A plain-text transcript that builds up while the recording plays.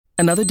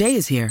Another day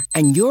is here,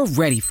 and you're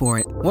ready for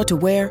it. What to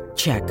wear?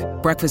 Check.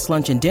 Breakfast,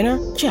 lunch, and dinner?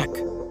 Check.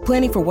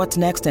 Planning for what's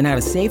next and how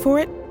to save for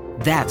it?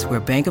 That's where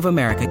Bank of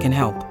America can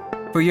help.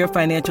 For your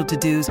financial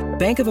to-dos,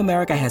 Bank of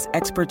America has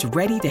experts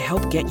ready to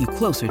help get you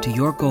closer to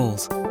your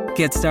goals.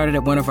 Get started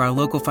at one of our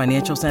local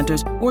financial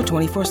centers or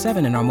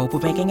 24/7 in our mobile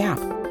banking app.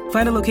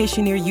 Find a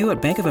location near you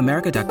at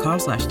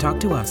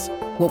bankofamerica.com/talktous.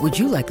 What would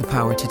you like the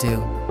power to do?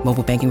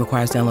 Mobile banking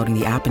requires downloading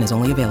the app and is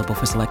only available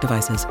for select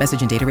devices. Message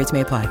and data rates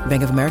may apply.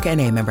 Bank of America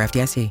N.A., member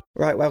FDIC.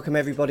 Right, welcome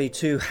everybody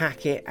to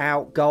Hack It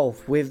Out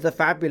Golf with the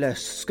fabulous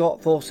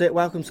Scott Fawcett.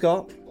 Welcome,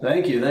 Scott.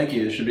 Thank you.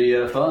 It should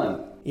be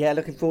fun. Yeah,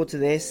 looking forward to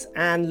this.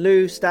 And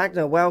Lou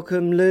Stagner.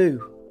 Welcome,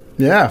 Lou.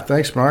 Yeah,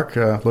 thanks, Mark.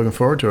 Looking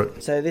forward to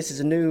it. So this is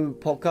a new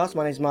podcast.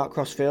 My name's Mark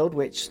Crossfield,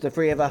 which the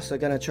three of us are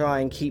going to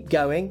try and keep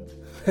going,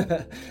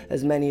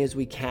 as many as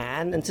we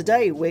can. And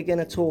today we're going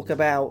to talk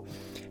about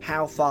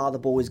how far the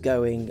ball is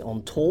going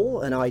on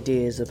tour and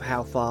ideas of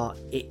how far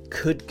it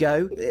could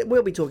go.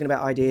 We'll be talking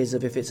about ideas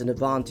of if it's an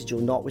advantage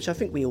or not, which I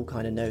think we all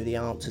kind of know the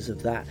answers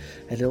of that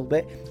a little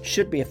bit.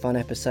 Should be a fun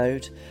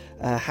episode.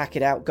 Hack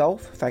It Out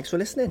Golf. Thanks for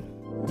listening.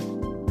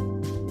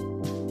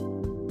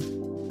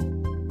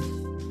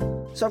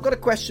 So I've got a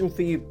question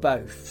for you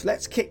both.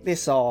 Let's kick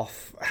this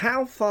off.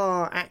 How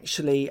far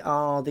actually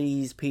are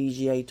these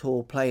PGA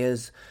Tour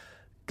players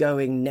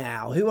going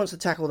now? Who wants to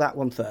tackle that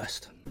one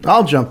first?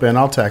 I'll jump in.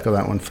 I'll tackle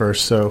that one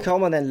first. So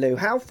come on then, Lou.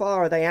 How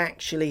far are they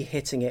actually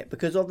hitting it?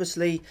 Because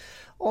obviously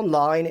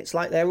online it's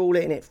like they're all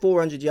hitting it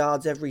 400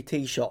 yards every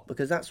tee shot,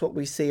 because that's what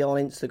we see on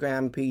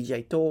Instagram,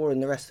 PGA Tour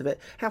and the rest of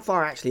it. How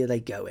far actually are they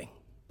going?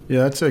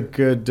 Yeah,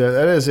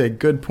 that is a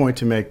good point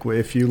to make.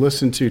 If you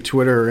listen to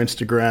Twitter or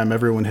Instagram,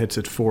 everyone hits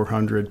at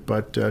 400,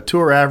 but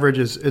tour average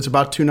it's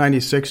about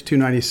 296,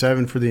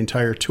 297 for the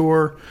entire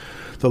tour.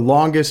 The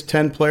longest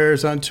 10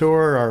 players on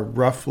tour are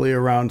roughly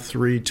around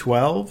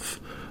 312.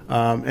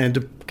 And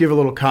to give a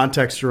little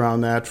context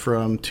around that,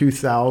 from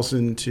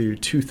 2000 to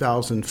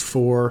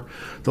 2004,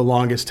 the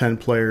longest 10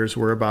 players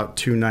were about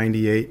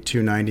 298,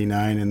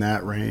 299 in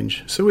that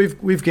range. So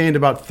we've gained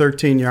about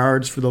 13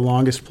 yards for the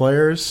longest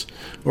players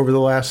over the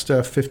last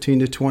 15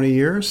 to 20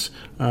 years.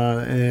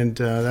 And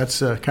that's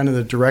kind of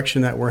the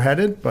direction that we're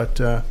headed, but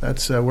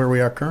that's where we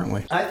are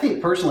currently. I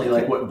think personally,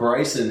 like what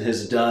Bryson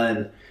has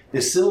done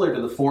is similar to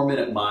the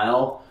 4-minute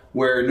mile,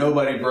 where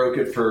nobody broke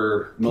it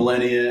for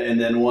millennia, and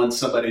then once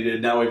somebody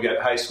did, now we've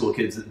got high school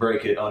kids that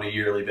break it on a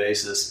yearly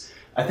basis.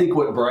 I think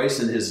what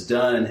Bryson has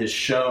done has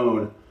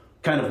shown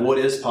kind of what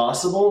is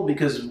possible,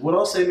 because what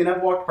I'll say,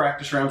 I've walked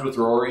practice rounds with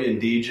Rory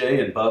and DJ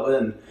and Bubba,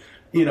 and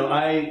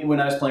when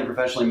I was playing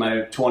professionally in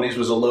my 20s,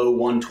 was a low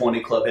 120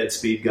 club head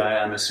speed guy,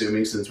 I'm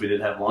assuming, since we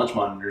didn't have launch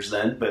monitors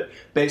then. But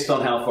based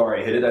on how far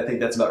I hit it, I think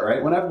that's about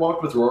right. When I've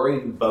walked with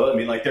Rory and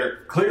Bubba, they're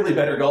clearly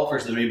better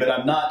golfers than me, but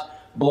I'm not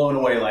blown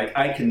away like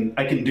I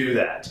can do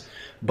that.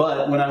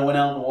 But when I went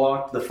out and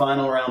walked the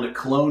final round at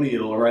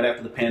Colonial right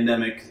after the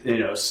pandemic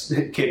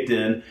kicked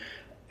in,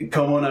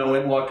 Como and I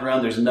went and walked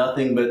around. There's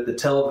nothing but the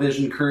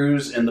television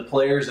crews and the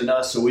players and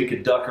us, so we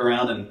could duck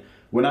around. And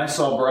when I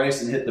saw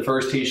Bryson hit the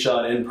first tee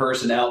shot in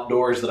person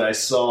outdoors that I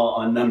saw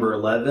on number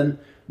 11,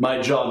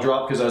 my jaw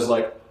dropped, because I was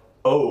like,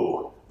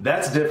 oh,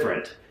 that's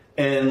different.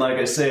 And like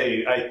I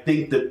say, I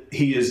think that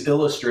he has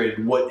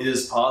illustrated what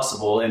is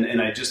possible,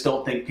 and I just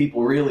don't think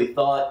people really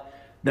thought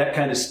that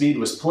kind of speed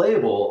was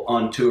playable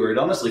on tour. It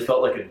honestly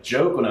felt like a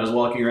joke when I was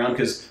walking around,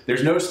 because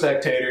there's no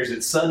spectators.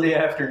 It's Sunday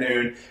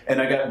afternoon,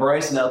 and I got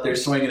Bryson out there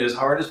swinging as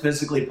hard as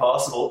physically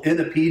possible in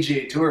a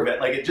PGA Tour event.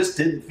 Like, it just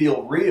didn't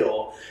feel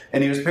real.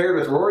 And he was paired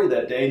with Rory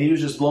that day, and he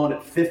was just blowing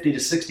it 50 to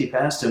 60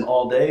 past him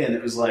all day, and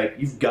it was like,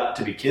 you've got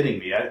to be kidding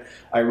me.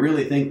 I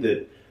really think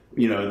that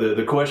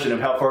the question of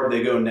how far do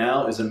they go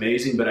now is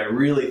amazing, but I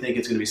really think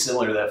it's going to be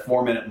similar to that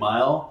 4-minute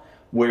mile,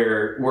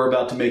 where we're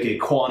about to make a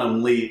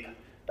quantum leap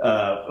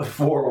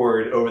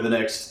forward over the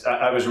next,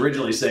 I was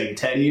originally saying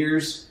 10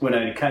 years when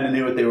I kind of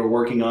knew what they were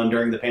working on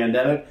during the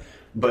pandemic.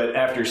 But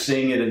after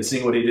seeing it and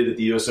seeing what he did at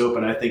the US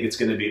Open, I think it's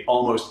going to be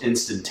almost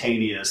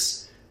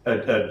instantaneous,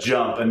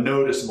 a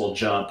noticeable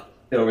jump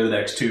over the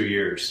next 2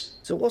 years.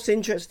 So what's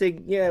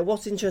interesting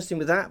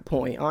with that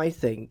point, I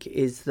think,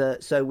 is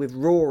that, so with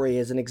Rory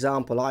as an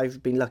example,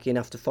 I've been lucky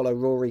enough to follow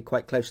Rory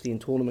quite closely in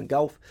tournament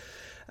golf.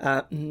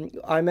 I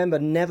remember,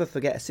 never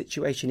forget a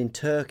situation in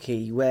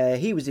Turkey where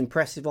he was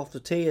impressive off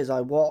the tee as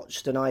I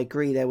watched, and I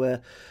agree there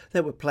were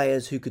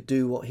players who could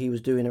do what he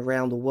was doing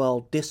around the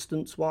world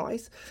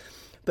distance-wise.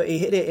 But he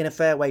hit it in a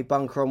fairway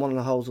bunker on one of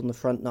the holes on the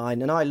front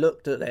nine, and I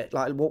looked at it,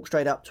 walked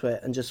straight up to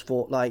it and just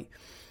thought,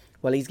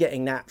 well, he's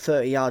getting that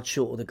 30 yards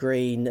short of the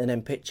green and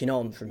then pitching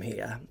on from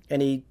here.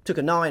 And he took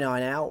a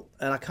 9-iron out,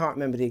 and I can't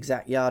remember the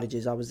exact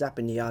yardages. I was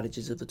zapping the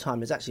yardages at the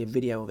time. There's actually a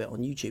video of it on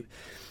YouTube.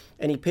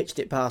 And he pitched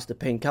it past the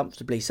pin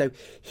comfortably. So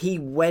he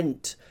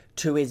went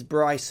to his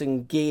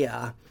Bryson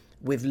gear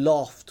with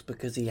loft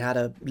because he had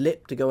a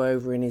lip to go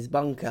over in his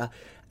bunker.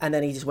 And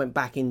then he just went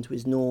back into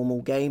his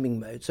normal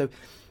gaming mode. So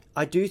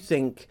I do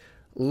think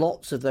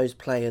lots of those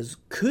players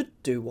could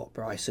do what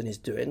Bryson is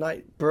doing.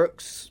 Like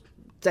Brooks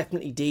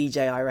definitely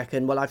DJ, I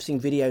reckon. Well, I've seen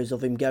videos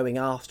of him going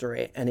after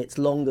it, and it's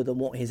longer than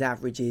what his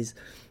average is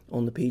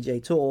on the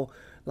PGA Tour.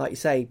 Like you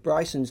say,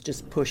 Bryson's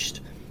just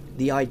pushed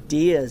the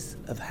ideas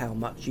of how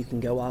much you can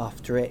go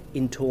after it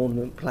in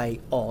tournament play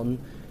on,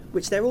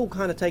 which they're all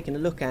kind of taking a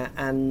look at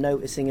and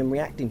noticing and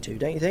reacting to,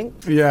 don't you think?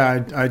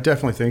 Yeah, I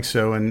definitely think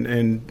so.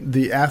 And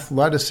the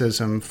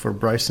athleticism for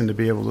Bryson to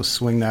be able to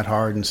swing that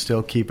hard and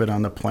still keep it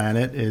on the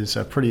planet is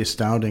pretty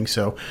astounding.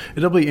 So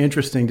it'll be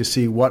interesting to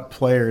see what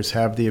players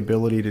have the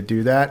ability to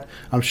do that.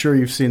 I'm sure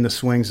you've seen the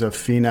swings of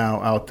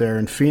Finau out there,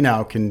 and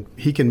Finau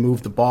can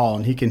move the ball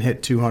and he can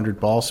hit 200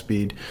 ball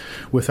speed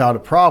without a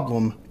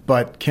problem.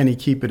 But can he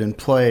keep it in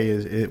play?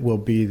 It will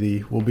be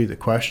the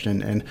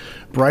question. And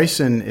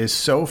Bryson is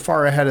so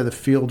far ahead of the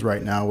field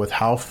right now with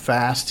how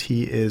fast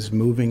he is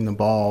moving the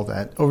ball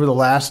that over the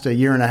last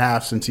year and a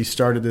half since he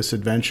started this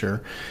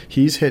adventure,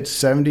 he's hit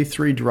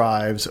 73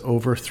 drives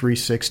over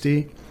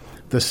 360.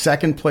 The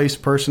second place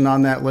person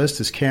on that list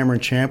is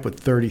Cameron Champ with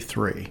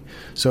 33.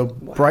 So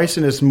wow.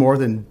 Bryson is more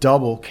than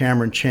double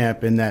Cameron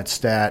Champ in that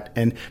stat.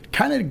 And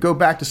kind of go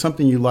back to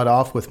something you let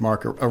off with,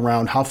 Mark,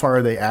 around how far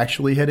are they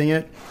actually hitting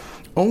it.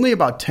 Only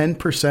about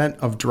 10%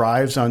 of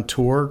drives on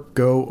tour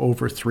go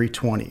over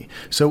 320.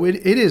 So it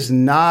is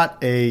not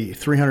a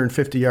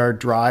 350-yard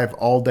drive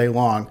all day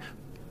long.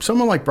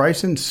 Someone like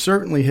Bryson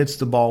certainly hits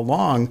the ball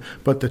long,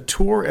 but the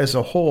tour as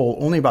a whole,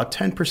 only about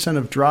 10%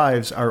 of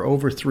drives are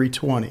over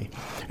 320.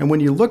 And when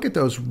you look at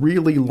those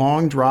really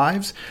long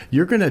drives,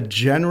 you're going to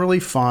generally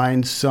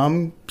find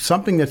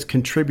something that's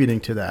contributing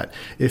to that.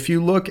 If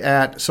you look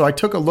at, so I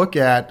took a look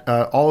at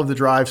all of the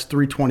drives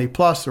 320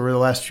 plus over the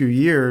last few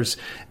years,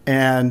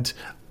 and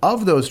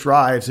of those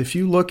drives, if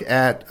you look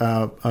at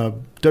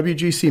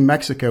WGC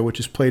Mexico, which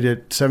is played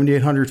at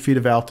 7,800 feet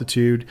of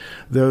altitude,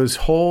 those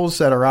holes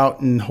that are out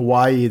in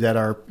Hawaii that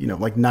are,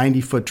 like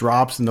 90-foot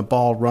drops and the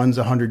ball runs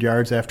 100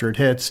 yards after it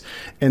hits,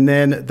 and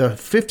then the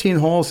 15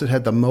 holes that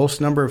had the most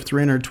number of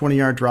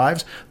 320-yard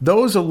drives,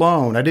 those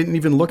alone, I didn't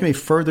even look any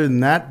further than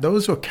that,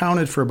 those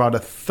accounted for about a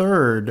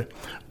third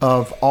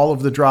of all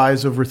of the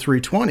drives over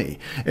 320.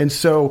 And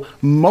so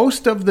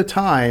most of the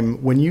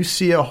time when you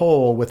see a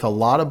hole with a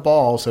lot of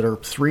balls that are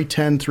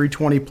 310,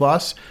 320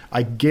 plus,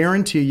 I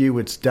guarantee you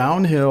it's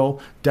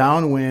downhill,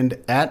 downwind,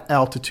 at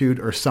altitude,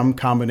 or some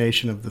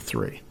combination of the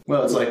three.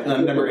 Well, it's like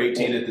number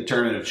 18 at the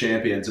Tournament of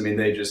Champions. I mean,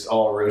 they just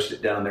all roast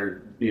it down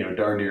there,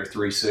 darn near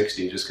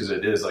 360, just because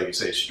it is, like you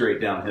say, straight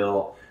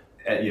downhill.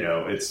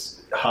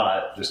 It's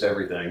hot, just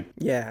everything.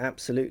 Yeah,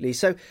 absolutely.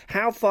 So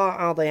how far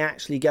are they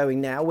actually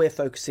going now? We're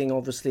focusing,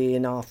 obviously,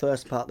 in our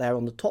first part there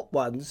on the top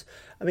ones.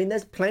 I mean,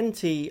 there's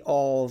plenty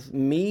of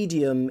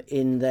medium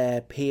in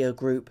their peer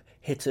group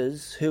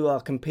hitters who are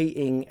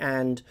competing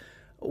and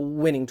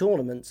winning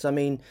tournaments. I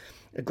mean,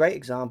 a great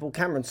example,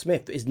 Cameron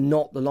Smith is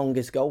not the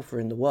longest golfer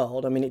in the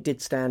world. I mean, it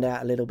did stand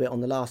out a little bit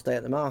on the last day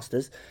at the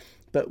Masters.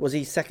 But was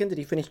he second? Did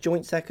he finish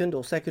joint second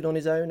or second on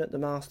his own at the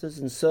Masters?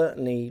 And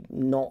certainly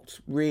not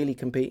really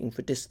competing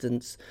for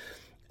distance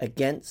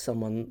against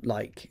someone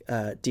like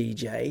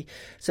DJ.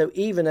 So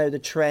even though the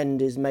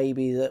trend is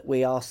maybe that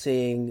we are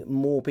seeing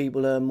more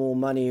people earn more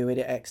money who hit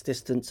at X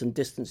distance, and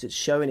distance is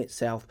showing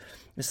itself,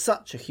 there's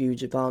such a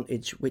huge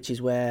advantage, which is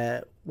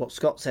where what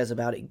Scott says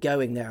about it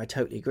going there, I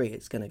totally agree.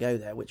 It's going to go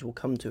there, which we'll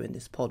come to in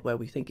this pod where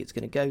we think it's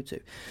going to go to.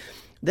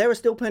 There are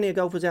still plenty of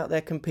golfers out there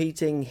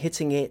competing,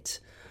 hitting it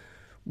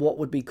what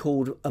would be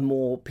called a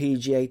more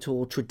PGA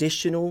Tour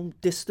traditional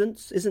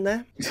distance, isn't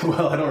there?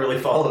 Well, I don't really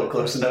follow it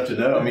close enough to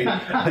know. I mean,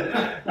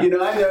 I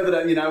know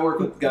that I work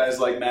with guys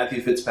like Matthew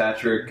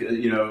Fitzpatrick,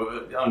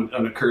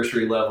 on a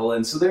cursory level,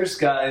 and so there's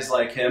guys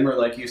like him, or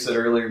like you said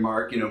earlier,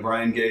 Mark,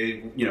 Brian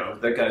Gay,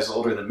 that guy's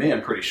older than me,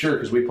 I'm pretty sure,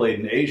 because we played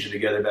in Asia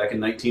together back in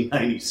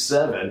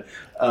 1997.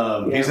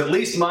 He's at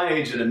least my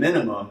age at a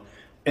minimum,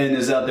 and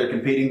is out there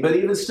competing. But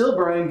even still,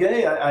 Brian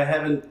Gay, I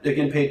haven't,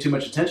 again, paid too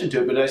much attention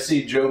to it, but I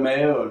see Joe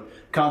Mayo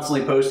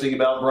constantly posting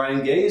about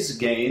Brian Gay's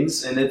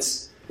gains, and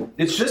it's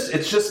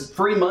just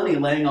free money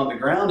laying on the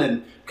ground.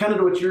 And kind of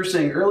to what you were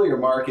saying earlier,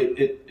 Mark,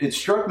 it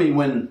struck me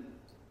when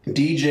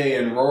DJ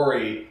and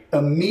Rory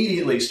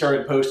immediately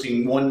started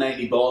posting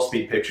 190 ball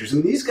speed pictures.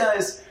 And these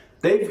guys,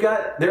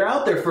 they're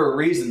out there for a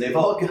reason. They've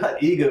all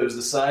got egos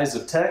the size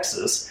of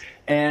Texas.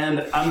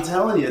 And I'm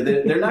telling you,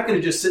 they're not going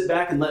to just sit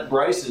back and let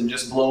Bryson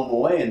just blow them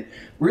away. And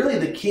really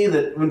the key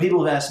that when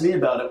people have asked me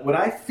about it, what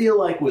I feel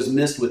like was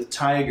missed with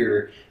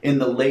Tiger in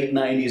the late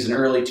 90s and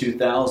early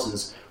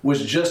 2000s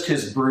was just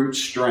his brute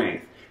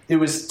strength. It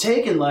was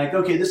taken like,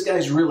 okay, this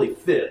guy's really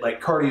fit,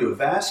 like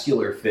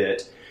cardiovascular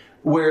fit,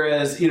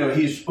 whereas, he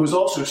was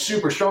also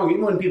super strong.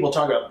 Even when people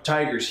talk about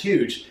Tiger's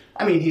huge,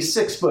 I mean, he's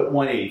 6'1",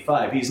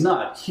 185. He's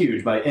not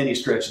huge by any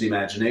stretch of the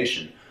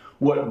imagination.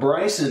 What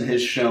Bryson has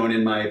shown,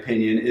 in my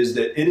opinion, is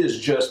that it is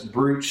just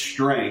brute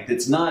strength. It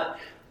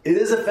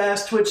is a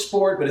fast twitch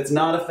sport, but it's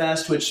not a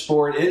fast twitch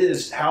sport. It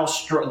is how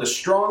the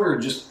stronger,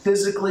 just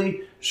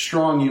physically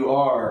strong you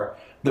are,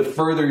 the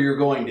further you're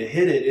going to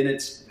hit it. And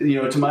it's,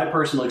 to my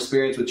personal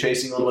experience with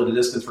chasing a little bit of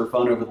distance for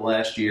fun over the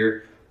last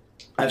year,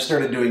 I've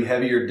started doing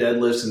heavier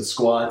deadlifts and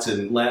squats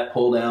and lat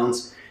pull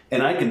downs.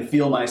 and I can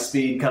feel my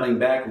speed coming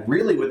back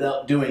really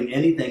without doing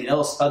anything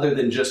else other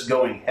than just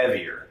going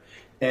heavier.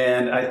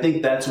 And I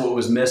think that's what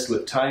was missed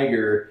with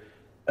Tiger,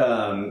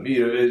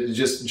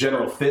 just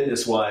general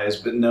fitness wise.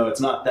 But no,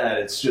 it's not that.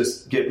 It's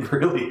just get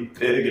really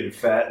big and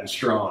fat and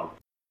strong.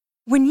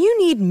 When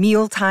you need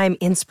mealtime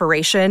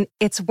inspiration,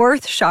 it's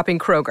worth shopping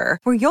Kroger,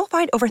 where you'll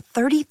find over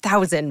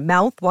 30,000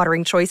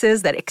 mouth-watering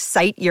choices that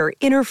excite your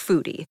inner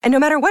foodie. And no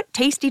matter what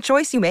tasty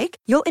choice you make,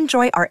 you'll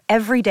enjoy our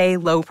everyday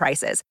low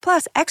prices,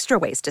 plus extra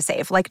ways to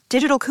save, like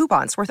digital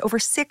coupons worth over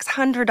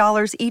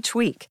 $600 each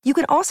week. You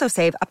can also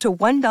save up to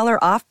 $1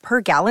 off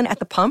per gallon at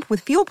the pump with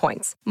fuel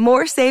points.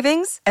 More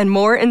savings and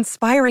more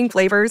inspiring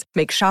flavors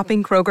make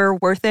shopping Kroger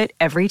worth it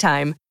every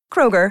time.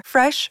 Kroger,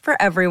 fresh for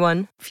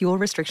everyone. Fuel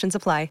restrictions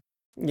apply.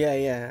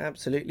 Yeah,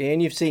 absolutely.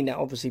 And you've seen that,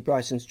 obviously,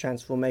 Bryson's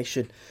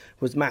transformation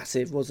was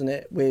massive, wasn't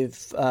it?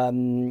 With,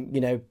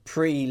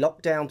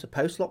 pre-lockdown to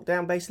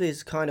post-lockdown, basically,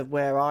 is kind of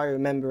where I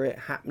remember it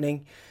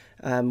happening,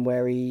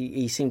 where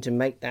he seemed to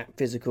make that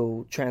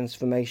physical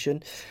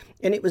transformation.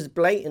 And it was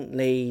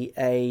blatantly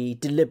a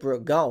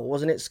deliberate goal,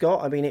 wasn't it,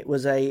 Scott? I mean, it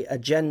was a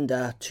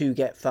agenda to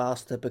get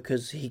faster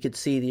because he could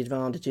see the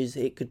advantages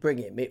it could bring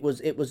him. It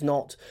was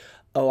not,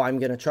 oh, I'm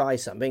going to try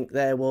something.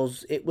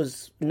 It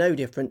was no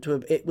different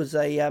to it was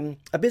a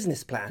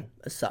business plan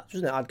as such,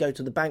 wasn't it? I'd go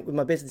to the bank with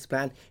my business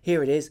plan.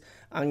 Here it is.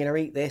 I'm going to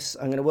eat this.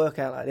 I'm going to work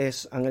out like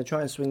this. I'm going to try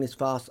and swing this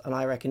fast, and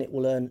I reckon it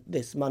will earn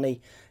this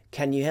money.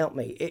 Can you help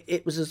me?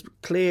 It was as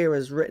clear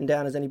as written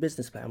down as any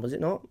business plan, was it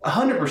not?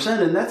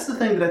 100%. And that's the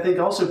thing that I think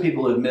also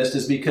people have missed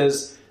is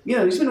because,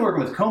 he's been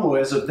working with Como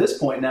as of this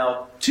point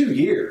now 2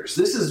 years.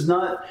 This is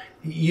not,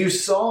 you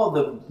saw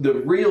the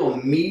real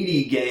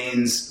meaty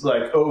gains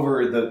like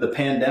over the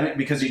pandemic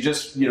because you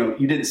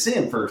didn't see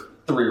him for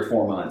 3 or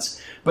 4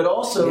 months. But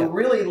also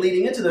really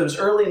leading into those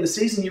early in the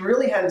season, you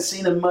really hadn't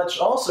seen him much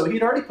also.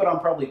 He'd already put on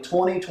probably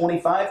 20,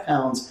 25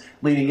 pounds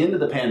leading into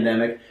the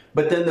pandemic.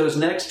 But then those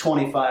next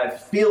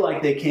 25 feel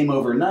like they came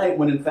overnight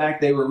when in fact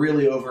they were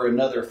really over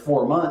another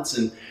 4 months.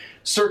 And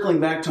circling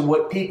back to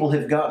what people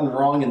have gotten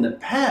wrong in the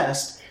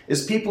past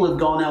is people have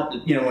gone out,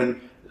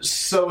 when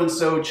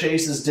so-and-so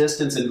chases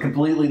distance and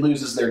completely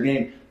loses their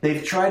game,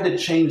 they've tried to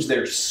change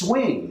their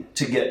swing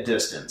to get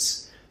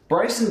distance.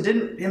 Bryson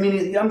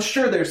didn't, I'm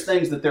sure there's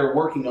things that they're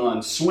working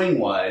on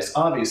swing-wise,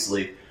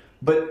 obviously,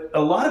 but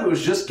a lot of it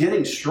was just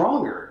getting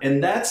stronger.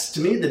 And that's,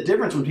 to me, the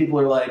difference when people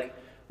are like,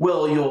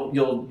 well,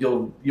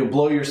 you'll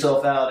blow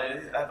yourself out.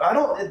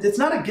 It's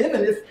not a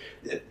given.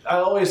 I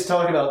always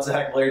talk about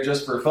Zach Blair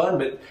just for fun,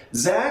 but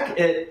Zach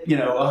at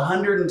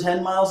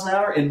 110 miles an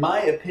hour, in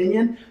my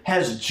opinion,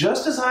 has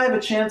just as high of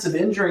a chance of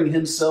injuring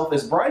himself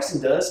as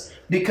Bryson does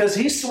because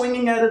he's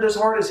swinging at it as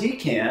hard as he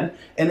can,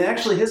 and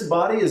actually his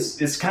body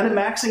is kind of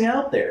maxing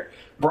out there.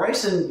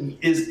 Bryson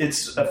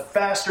it's a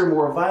faster,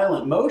 more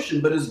violent motion,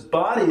 but his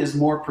body is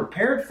more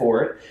prepared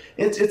for it.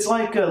 It's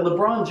like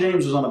LeBron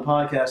James was on a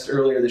podcast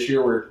earlier this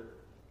year where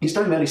he's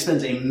talking about he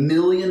spends $1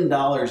 million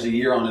a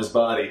year on his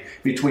body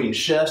between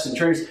chefs and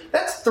trainers.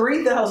 That's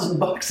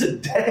 $3,000 a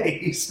day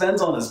he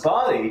spends on his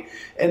body,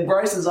 and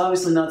Bryson's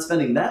obviously not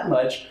spending that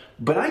much.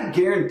 But I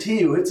guarantee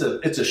you it's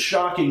a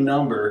shocking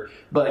number.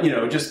 But,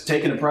 just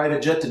taking a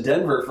private jet to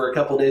Denver for a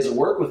couple of days of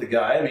work with a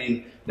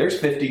guy,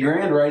 there's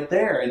 $50,000 right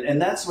there. And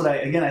that's what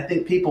I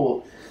think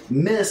people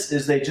miss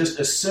is they just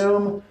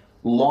assume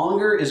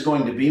longer is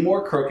going to be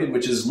more crooked,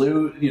 which is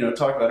Lou,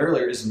 talked about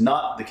earlier, is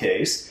not the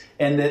case.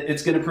 And that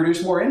it's going to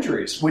produce more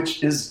injuries,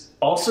 which is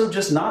also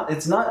just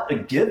it's not a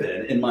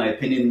given, in my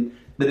opinion,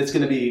 that it's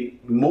going to be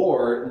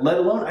more, let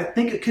alone I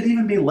think it could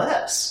even be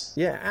less.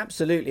 Yeah,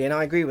 absolutely. And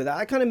I agree with that.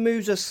 That kind of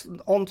moves us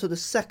on to the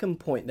second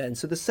point then.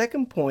 So the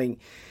second point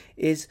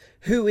is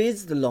who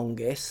is the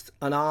longest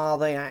and are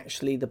they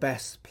actually the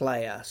best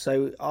player?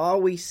 So are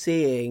we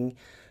seeing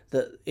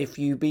that if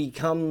you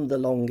become the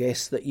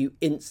longest that you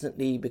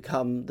instantly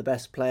become the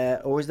best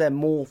player, or is there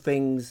more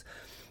things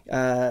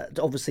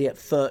obviously at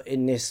foot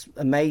in this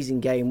amazing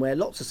game where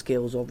lots of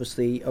skills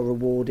obviously are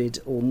rewarded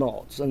or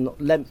not, and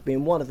length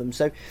being one of them?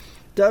 So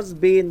does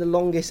being the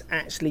longest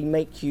actually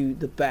make you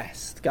the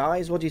best?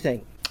 Guys, what do you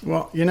think?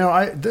 Well,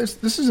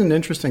 this is an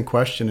interesting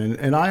question,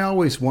 and I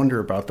always wonder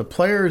about the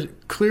players.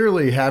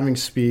 Clearly, having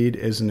speed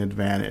is an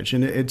advantage,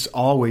 and it's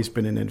always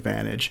been an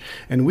advantage.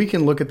 And we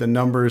can look at the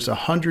numbers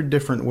 100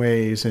 different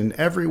ways, and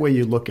every way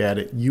you look at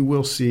it, you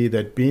will see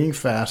that being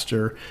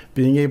faster,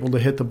 being able to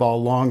hit the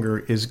ball longer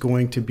is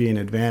going to be an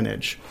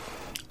advantage.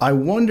 I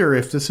wonder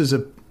if this is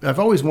I've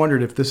always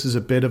wondered if this is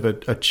a bit of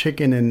a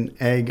chicken and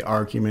egg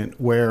argument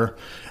where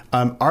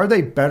are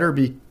they better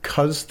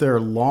because they're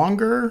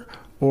longer,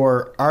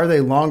 or are they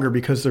longer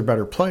because they're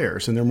better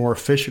players and they're more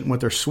efficient with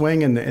their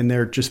swing and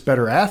they're just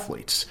better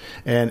athletes?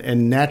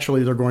 And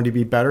naturally they're going to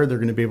be better. They're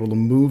going to be able to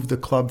move the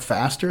club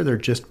faster. They're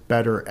just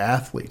better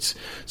athletes.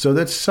 So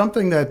that's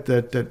something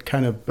that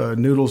kind of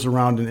noodles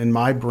around in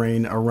my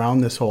brain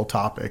around this whole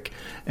topic.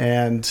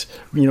 And,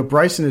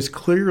 Bryson is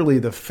clearly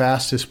the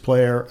fastest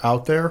player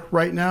out there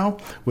right now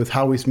with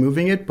how he's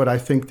moving it. But I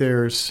think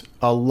there's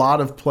a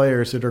lot of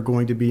players that are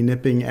going to be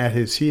nipping at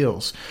his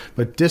heels.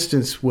 But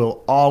distance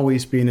will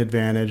always be an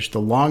advantage.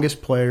 The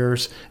longest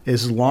players,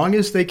 as long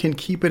as they can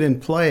keep it in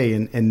play,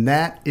 and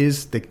that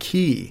is the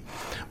key.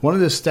 One of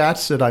the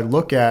stats that I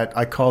look at,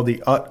 I call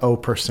the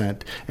UT-0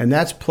 percent, and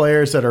that's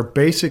players that are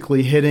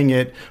basically hitting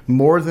it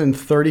more than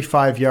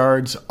 35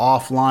 yards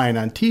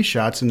offline on tee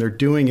shots, and they're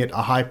doing it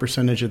a high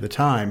percentage of the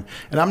time.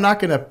 And I'm not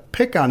going to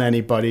pick on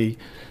anybody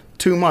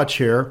too much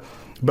here,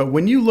 but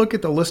when you look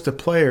at the list of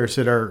players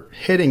that are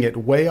hitting it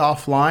way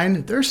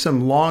offline, there's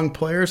some long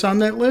players on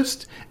that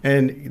list,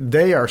 and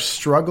they are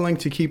struggling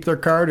to keep their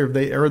card,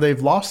 or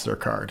they've lost their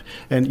card.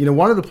 And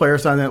one of the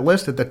players on that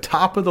list, at the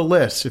top of the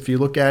list, if you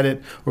look at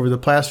it over the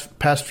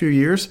past few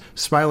years,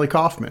 Smiley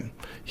Kaufman.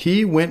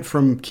 He went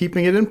from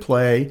keeping it in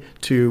play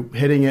to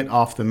hitting it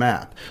off the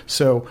map.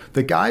 So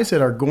the guys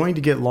that are going to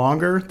get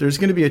longer, there's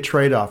going to be a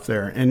trade-off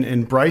there.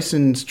 And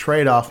Bryson's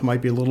trade-off might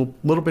be a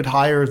little bit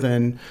higher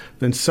than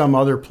some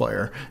other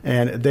player.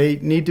 And they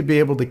need to be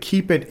able to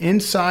keep it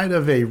inside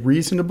of a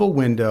reasonable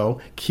window,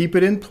 keep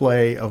it in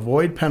play,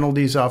 avoid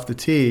penalties off the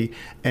tee,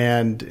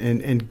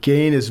 and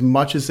gain as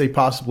much as they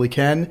possibly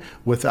can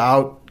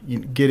without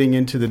getting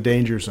into the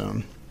danger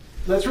zone.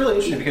 That's really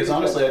interesting because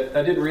honestly,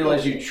 I didn't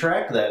realize you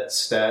tracked that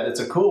stat.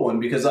 It's a cool one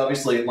because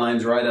obviously it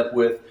lines right up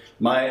with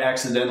my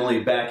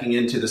accidentally backing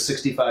into the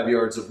 65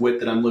 yards of width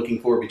that I'm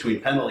looking for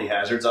between penalty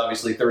hazards.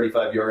 Obviously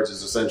 35 yards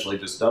is essentially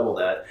just double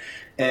that.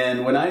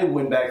 And when I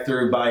went back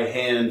through by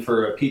hand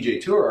for a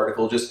PGA Tour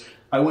article,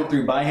 I went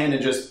through by hand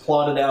and just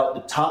plotted out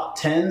the top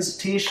 10's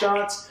tee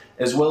shots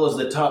as well as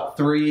the top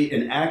 3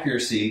 in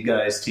accuracy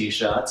guys' tee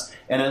shots.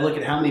 And I look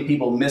at how many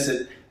people miss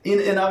it.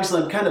 And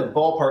obviously, I'm kind of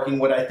ballparking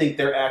what I think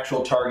their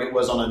actual target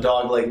was on a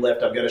dogleg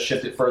left. I've got to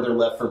shift it further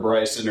left for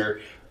Bryson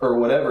or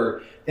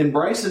whatever. And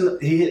Bryson,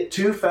 he hit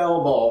 2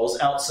 foul balls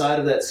outside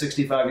of that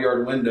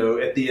 65-yard window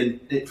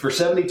for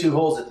 72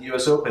 holes at the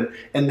U.S. Open,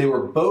 and they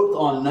were both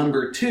on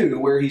number 2,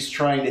 where he's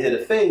trying to hit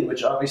a fade,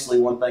 which obviously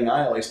one thing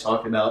I always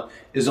talk about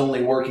is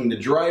only working the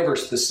driver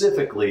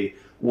specifically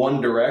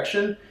one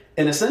direction.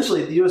 And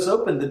essentially at the U.S.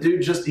 Open, the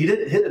dude he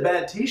didn't hit a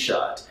bad tee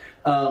shot.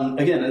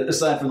 Again,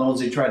 aside from the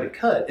ones he tried to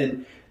cut.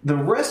 And the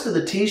rest of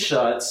the tee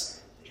shots,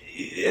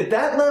 at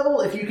that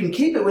level, if you can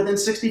keep it within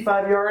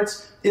 65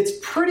 yards, it's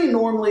pretty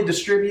normally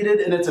distributed,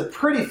 and it's a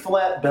pretty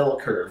flat bell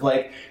curve.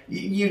 Like,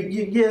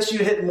 yes, you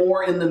hit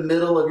more in the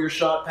middle of your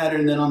shot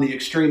pattern than on the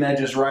extreme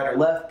edges, right or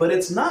left, but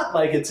it's not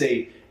like it's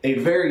a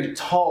very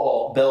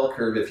tall bell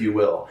curve, if you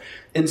will.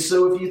 And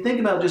so if you think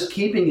about just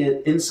keeping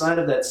it inside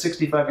of that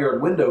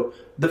 65-yard window,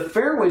 the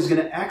fairway is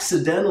going to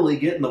accidentally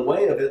get in the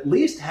way of at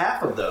least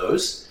half of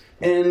those,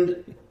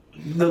 and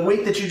the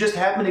week that you just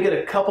happen to get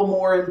a couple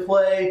more in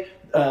play,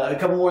 a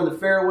couple more in the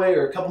fairway,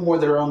 or a couple more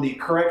that are on the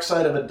correct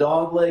side of a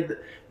dog leg,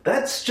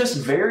 that's just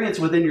variance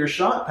within your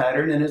shot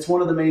pattern, and it's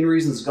one of the main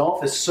reasons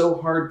golf is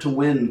so hard to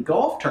win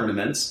golf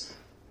tournaments.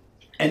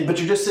 But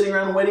you're just sitting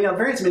around and waiting out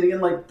variance. I mean, again,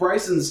 like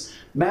Bryson's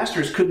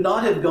Masters could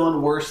not have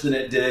gone worse than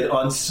it did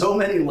on so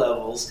many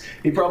levels.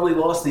 He probably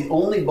lost the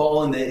only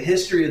ball in the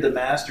history of the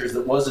Masters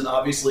that wasn't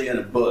obviously in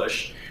a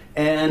bush.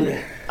 And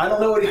I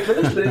don't know what he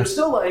finished, but it was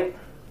still like,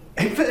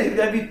 he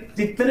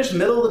finished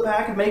middle of the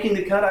pack of making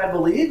the cut, I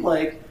believe.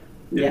 Like,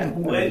 yeah.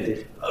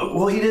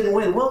 Well, he didn't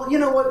win. Well, you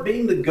know what?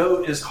 Being the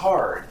GOAT is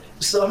hard.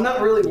 So I'm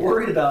not really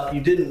worried about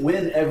you didn't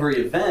win every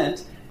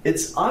event.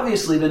 It's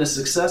obviously been a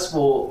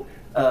successful,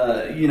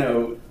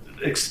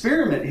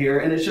 experiment here,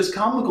 and it's just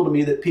comical to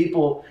me that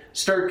people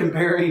start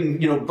comparing,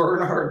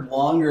 Bernhard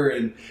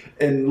Langer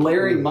and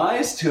Larry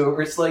Mize to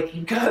it. It's like,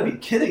 you gotta be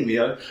kidding me.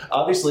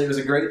 Obviously, it was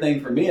a great thing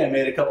for me. I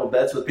made a couple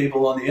bets with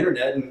people on the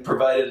internet and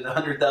provided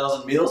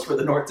 100,000 meals for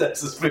the North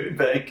Texas Food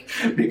Bank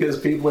because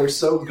people are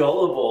so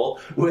gullible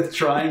with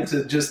trying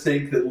to just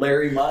think that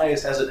Larry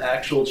Mize has an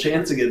actual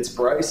chance against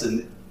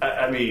Bryson.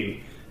 I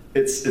mean,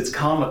 it's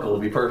comical, to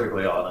be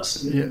perfectly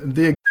honest.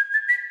 Yeah,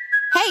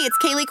 Hey, it's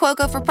Kaylee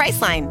Cuoco for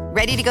Priceline.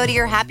 Ready to go to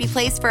your happy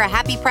place for a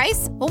happy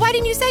price? Well, why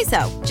didn't you say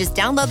so? Just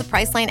download the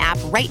Priceline app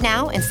right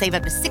now and save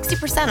up to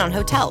 60% on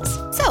hotels.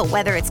 So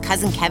whether it's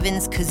Cousin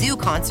Kevin's Kazoo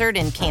Concert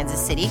in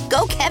Kansas City,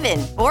 go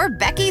Kevin, or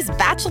Becky's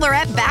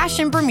Bachelorette Bash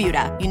in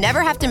Bermuda, you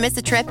never have to miss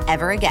a trip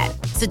ever again.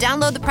 So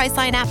download the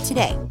Priceline app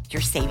today.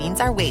 Your savings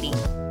are waiting.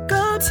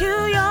 Go to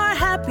your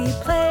happy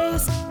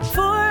place for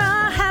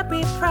a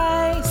happy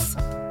price.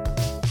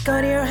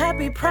 Go to your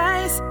happy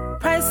price,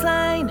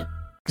 Priceline.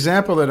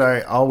 Example that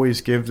I always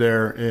give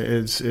there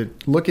is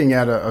looking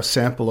at a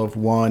sample of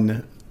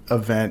one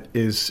event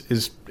is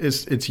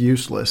it's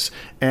useless.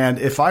 And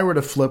if I were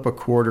to flip a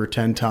quarter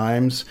 10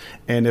 times,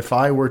 and if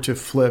I were to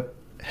flip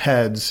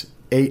heads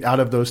 8 out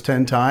of those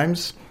 10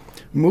 times,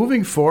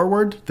 moving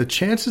forward, the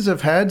chances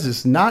of heads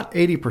is not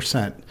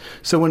 80%.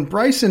 So when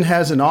Bryson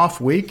has an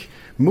off week,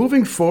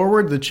 moving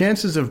forward, the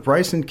chances of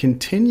Bryson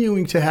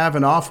continuing to have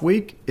an off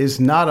week is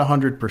not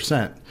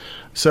 100%.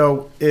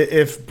 So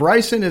if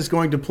Bryson is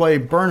going to play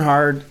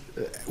Bernhard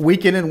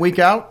week in and week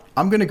out,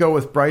 I'm going to go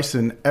with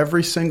Bryson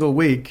every single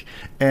week,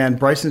 and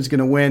Bryson's going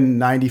to win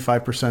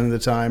 95% of the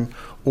time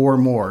or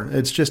more.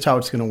 It's just how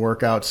it's going to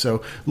work out.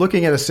 So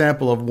looking at a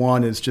sample of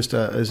one is just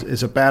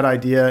is a bad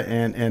idea,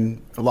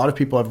 and a lot of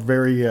people have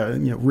very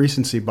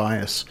recency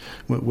bias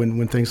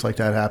when things like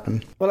that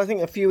happen. Well, I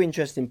think a few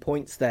interesting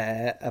points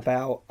there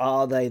about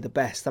are they the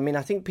best. I mean,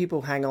 I think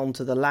people hang on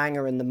to the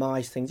Langer and the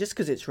Mize thing just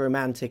because it's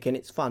romantic and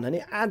it's fun, and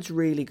it adds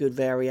really good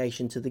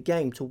variation to the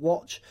game to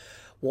watch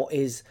what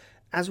is,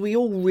 as we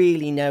all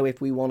really know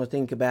if we want to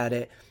think about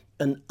it,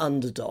 an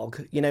underdog.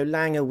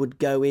 Langer would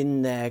go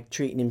in there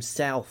treating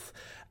himself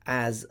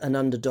as an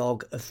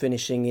underdog of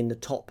finishing in the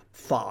top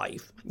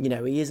 5.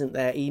 He isn't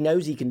there. He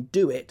knows he can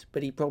do it,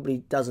 but he probably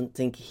doesn't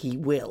think he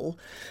will.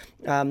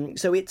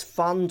 So it's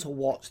fun to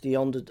watch the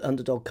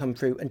underdog come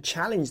through and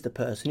challenge the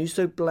person who's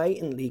so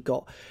blatantly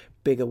got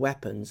bigger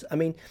weapons. I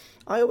mean,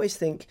 I always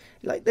think,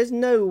 there's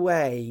no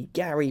way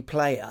Gary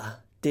Player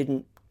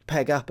didn't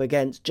peg up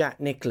against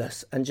Jack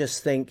Nicklaus and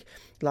just think,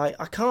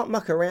 I can't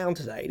muck around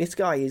today. This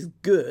guy is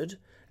good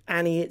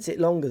and he hits it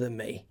longer than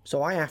me.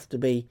 So I have to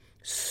be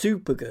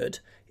super good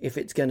if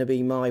it's going to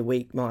be my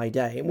week, my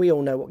day. And we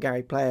all know what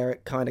Gary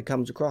Player kind of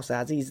comes across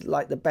as. He's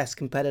like the best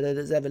competitor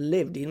that's ever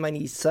lived. I mean,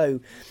 he's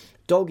so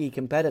doggy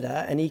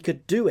competitor and he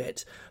could do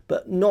it,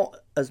 but not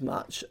as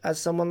much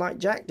as someone like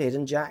Jack did.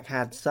 And Jack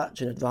had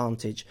such an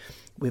advantage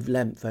with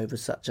length over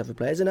such other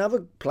players and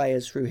other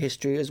players through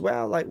history as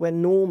well, like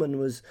when Norman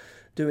was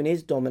doing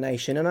his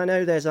domination. And I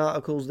know there's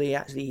articles that he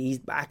actually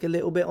eased back a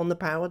little bit on the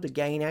power to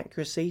gain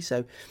accuracy,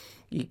 so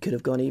he could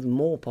have gone even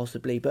more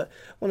possibly. But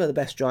one of the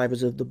best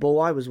drivers of the ball,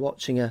 I was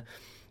watching a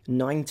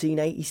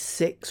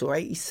 1986 or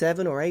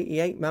 87 or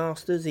 88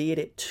 Masters. He hit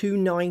it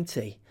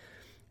 290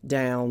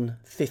 down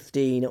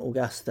 15 at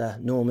Augusta.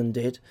 Norman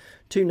did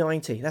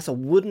 290. That's a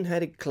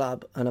wooden-headed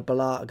club and a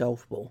Balata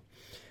golf ball.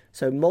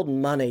 So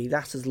modern money,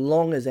 that's as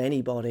long as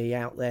anybody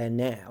out there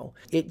now.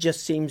 It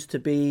just seems to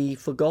be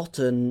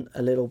forgotten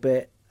a little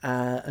bit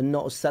and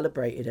not as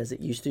celebrated as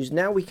it used to. So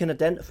now we can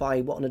identify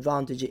what an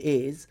advantage it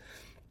is.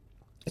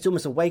 It's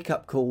almost a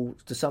wake-up call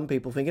to some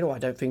people thinking, I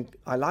don't think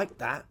I like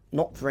that.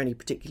 Not for any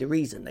particular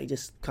reason. They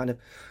just kind of,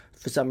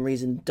 for some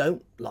reason,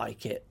 don't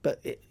like it.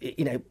 But,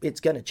 it's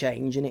going to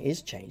change, and it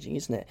is changing,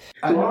 isn't it?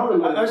 I was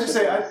going to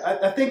say,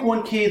 I think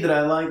one key that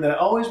I like, that I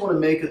always want to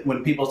make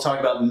when people talk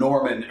about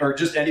Norman, or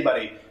just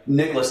anybody,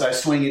 Nicklaus, I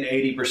swing at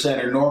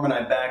 80%, or Norman,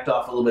 I backed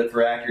off a little bit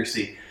for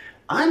accuracy.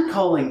 I'm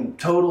calling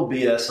total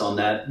BS on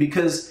that,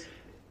 because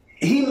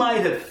he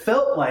might have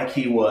felt like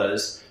he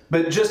was,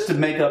 but just to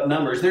make up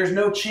numbers, there's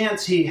no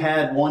chance he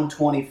had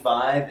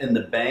 125 in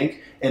the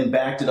bank and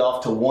backed it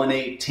off to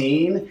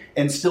 118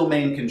 and still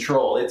maintained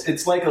control.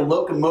 It's like a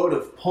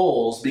locomotive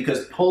pulls,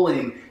 because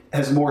pulling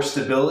has more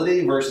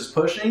stability versus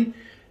pushing.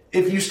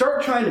 If you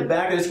start trying to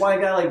back it, it's why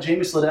a guy like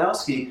Jamie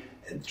Sladowski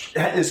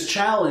is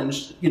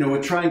challenged,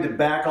 with trying to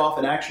back off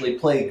and actually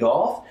play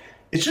golf.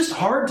 It's just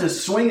hard to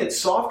swing it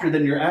softer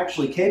than you're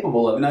actually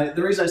capable of. And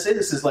the reason I say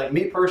this is, like,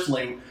 me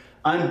personally,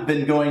 I've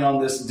been going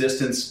on this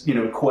distance,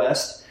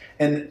 quest.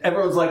 And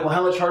everyone's like, well,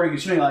 how much harder are you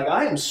swinging? Like,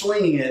 I am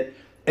swinging it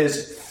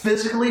as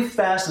physically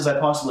fast as I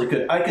possibly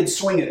could. I could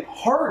swing it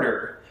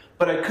harder,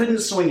 but I couldn't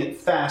swing it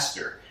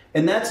faster.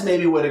 And that's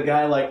maybe what a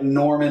guy like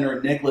Norman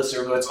or Nicklaus,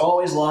 or what's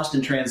always lost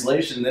in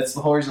translation. That's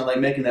the whole reason I like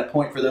making that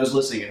point for those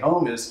listening at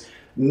home is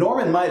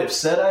Norman might have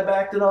said I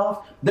backed it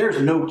off. There's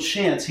no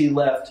chance he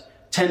left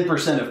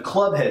 10% of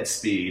clubhead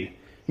speed.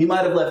 He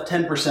might have left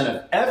 10%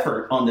 of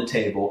effort on the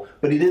table,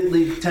 but he didn't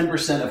leave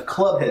 10% of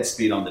clubhead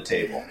speed on the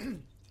table.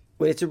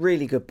 Well, it's a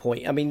really good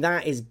point. I mean,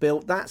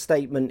 that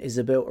statement is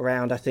built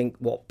around, I think,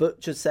 what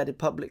Butch has said it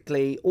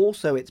publicly.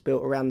 Also, it's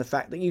built around the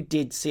fact that you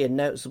did see a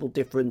noticeable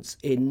difference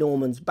in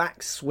Norman's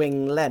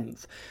backswing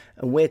length.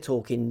 And we're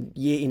talking,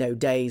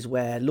 days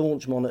where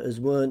launch monitors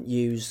weren't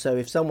used. So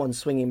if someone's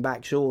swinging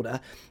back shorter,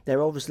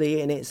 they're obviously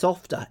hitting it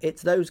softer.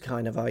 It's those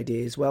kind of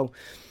ideas. Well,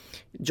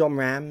 John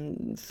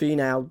Ram,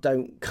 Finau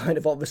don't kind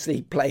of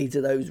obviously play to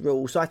those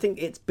rules. So I think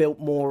it's built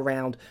more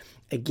around,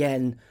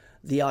 again,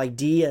 the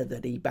idea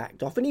that he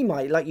backed off. And he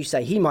might, like you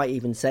say, he might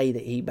even say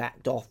that he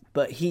backed off.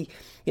 But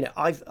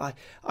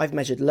I've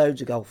measured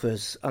loads of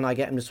golfers and I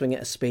get them to swing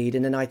at a speed,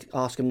 and then I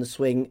ask them to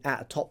swing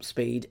at a top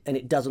speed and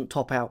it doesn't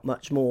top out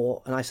much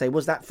more. And I say,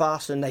 was that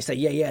faster? And they say,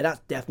 yeah,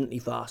 that's definitely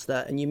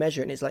faster. And you measure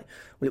it and it's like,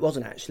 well, it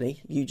wasn't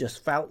actually. You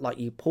just felt like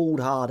you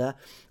pulled harder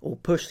or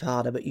pushed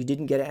harder, but you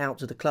didn't get it out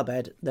to the club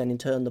head, then in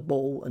turn the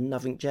ball, and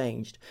nothing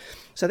changed.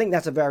 So I think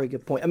that's a very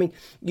good point. I mean,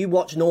 you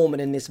watch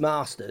Norman in this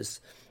Masters,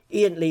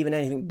 he ain't leaving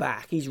anything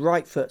back. He's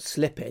right foot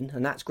slipping,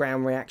 and that's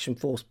ground reaction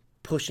force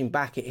pushing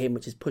back at him,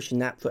 which is pushing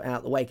that foot out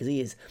of the way, because he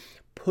is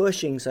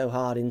pushing so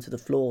hard into the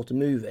floor to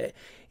move it.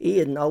 He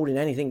isn't holding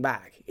anything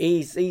back.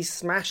 He's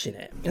smashing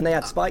it. And they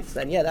had spikes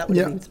then. Yeah, that would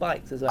have been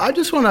spikes as well.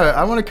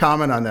 I want to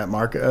comment on that,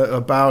 Mark,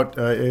 about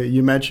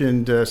you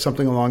mentioned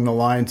something along the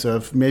lines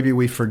of maybe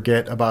we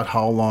forget about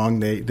how long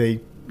they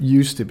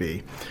used to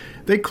be.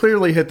 They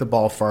clearly hit the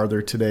ball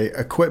farther today.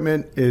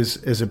 Equipment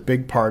is a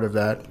big part of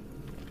that.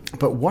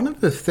 But one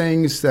of the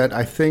things that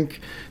I think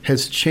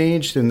has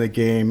changed in the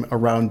game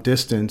around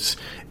distance,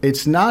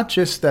 it's not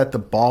just that the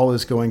ball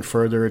is going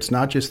further. It's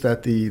not just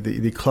that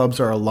the clubs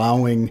are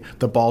allowing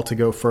the ball to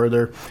go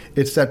further.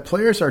 It's that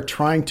players are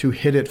trying to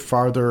hit it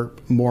farther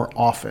more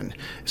often.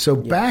 So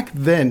back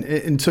then,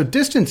 and so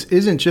distance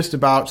isn't just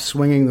about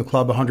swinging the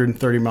club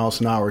 130 miles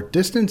an hour.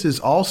 Distance is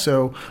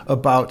also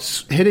about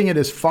hitting it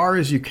as far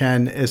as you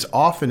can, as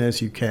often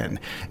as you can.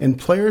 And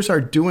players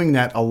are doing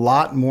that a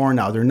lot more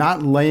now. They're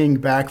not laying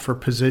back for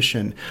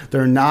position.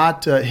 They're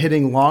not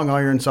hitting long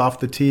irons off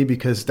the tee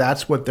because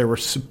that's what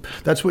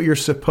you're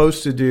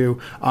supposed to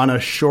do on a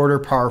shorter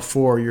par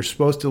 4. You're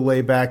supposed to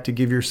lay back to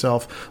give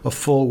yourself a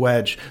full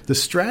wedge. The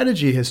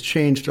strategy has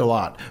changed a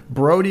lot.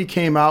 Brody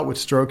came out with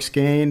strokes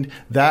gained.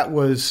 That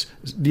was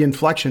the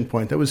inflection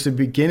point. That was the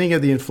beginning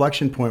of the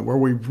inflection point where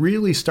we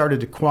really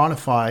started to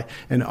quantify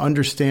and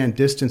understand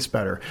distance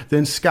better.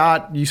 Then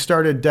Scott, you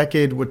started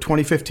decade,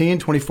 2015,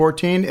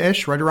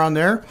 2014-ish, right around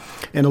there.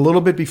 And a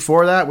little bit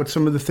before that with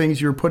some of the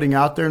things you were putting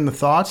out there and the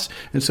thoughts.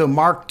 And so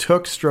Mark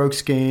took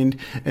strokes gained,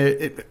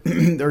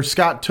 or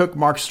Scott took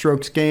Mark's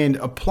strokes gained,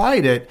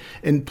 applied it,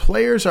 and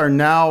players are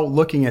now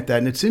looking at that.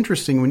 And it's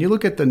interesting, when you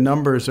look at the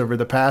numbers over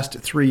the past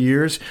 3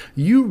 years,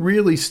 you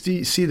really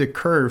see the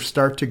curve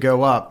start to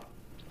go up.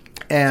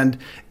 And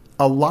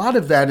a lot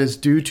of that is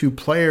due to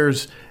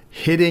players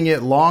hitting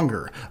it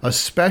longer,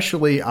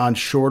 especially on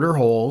shorter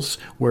holes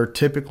where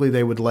typically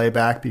they would lay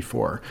back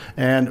before.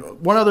 And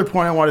one other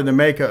point I wanted to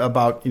make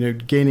about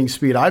gaining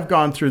speed, I've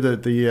gone through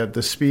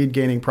the speed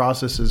gaining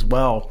process as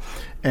well.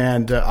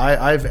 And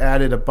I've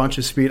added a bunch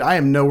of speed. I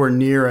am nowhere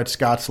near at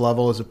Scott's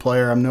level as a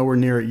player. I'm nowhere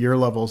near at your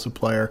level as a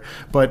player.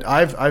 But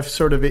I've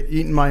sort of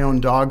eaten my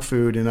own dog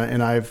food,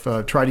 and I've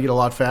tried to get a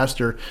lot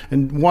faster.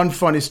 And one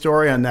funny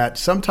story on that: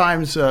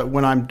 sometimes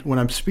when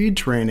I'm speed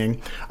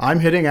training, I'm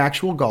hitting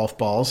actual golf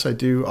balls. I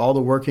do all the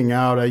working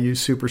out. I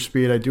use super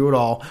speed. I do it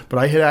all. But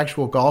I hit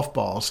actual golf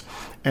balls.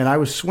 And I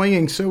was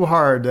swinging so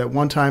hard that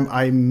one time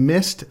I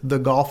missed the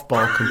golf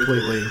ball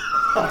completely.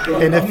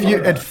 And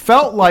it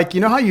felt like,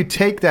 how you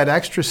take that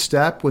extra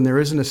step when there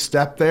isn't a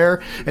step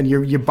there and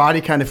your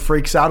body kind of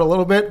freaks out a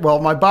little bit?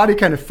 Well, my body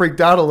kind of freaked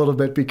out a little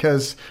bit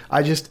because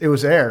it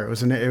was air. It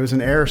was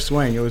an air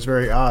swing. It was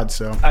very odd.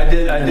 So I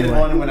did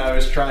one when I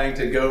was trying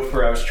to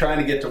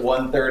get to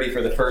 130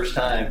 for the first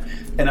time,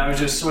 and I was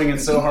just swinging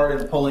so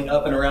hard and pulling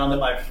up and around that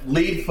my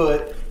lead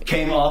foot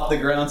came off the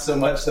ground so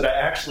much that I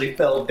actually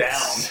fell down.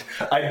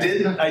 I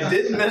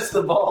didn't miss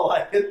the ball.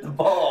 I hit the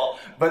ball,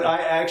 but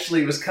I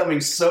actually was coming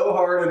so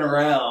hard and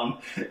around,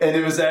 and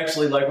it was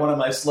actually like one of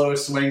my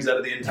slowest swings out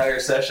of the entire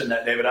session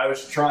that day. But I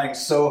was trying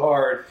so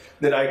hard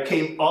that I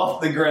came off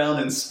the ground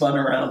and spun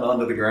around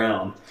onto the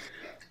ground.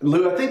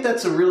 Lou, I think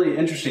that's a really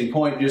interesting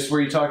point, just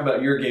where you talk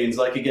about your gains.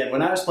 Like, again,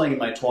 when I was playing in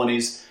my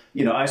 20s,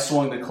 I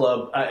swung the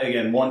club,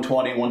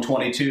 120,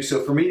 122.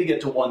 So for me to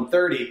get to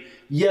 130,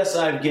 yes,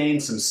 I've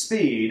gained some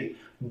speed,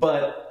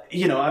 but,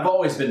 I've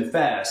always been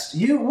fast.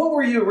 What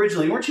were you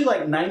originally? Weren't you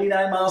like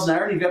 99 miles an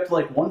hour and you got up to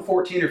like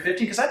 114 or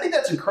 15? Because I think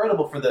that's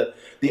incredible for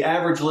the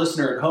average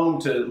listener at home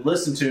to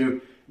listen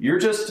to. You're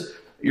just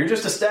a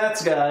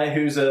stats guy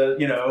who's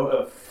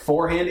a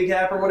 4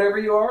 handicap or whatever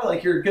you are.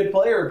 Like, you're a good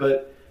player,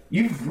 but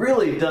you've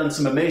really done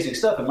some amazing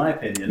stuff, in my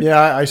opinion.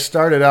 Yeah, I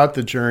started out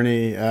the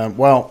journey.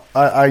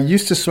 I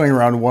used to swing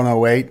around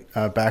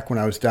 108 back when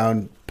I was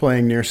down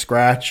playing near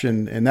scratch,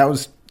 and that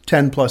was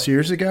 10 plus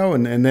years ago.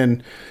 And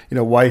then,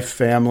 wife,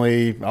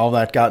 family, all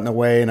that got in the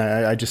way, and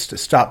I just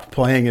stopped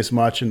playing as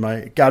much.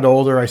 And got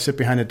older, I sit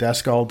behind a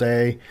desk all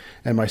day,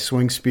 and my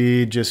swing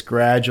speed just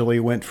gradually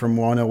went from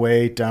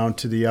 108 down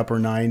to the upper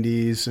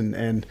 90s.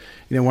 And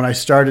when I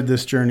started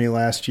this journey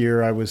last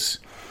year, I was...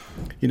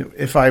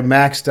 if I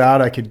maxed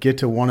out, I could get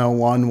to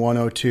 101,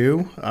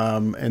 102,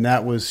 and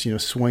that was,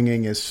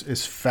 swinging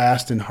as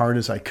fast and hard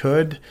as I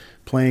could,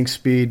 playing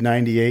speed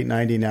 98,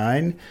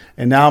 99,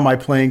 and now my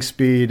playing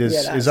speed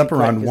is up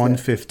around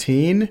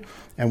 115.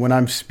 And when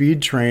I'm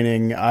speed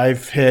training,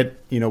 I've hit,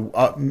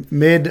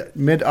 mid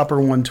upper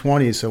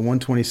 120s, so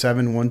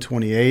 127,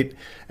 128,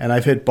 and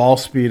I've hit ball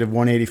speed of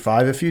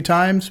 185 a few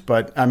times.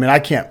 But I mean, I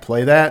can't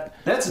play that.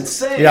 That's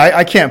insane. Yeah,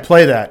 I can't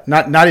play that.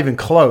 Not even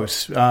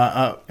close.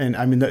 And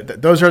I mean,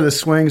 those are the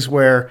swings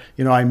where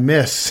I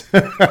miss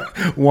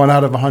 1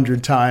 out of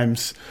 100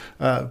 times.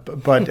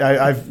 But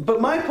I've.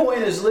 But my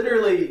point is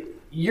literally,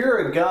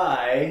 you're a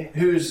guy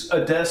who's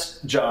a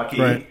desk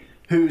jockey. Right.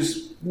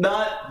 Who's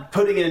not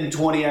putting in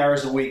 20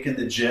 hours a week in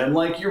the gym.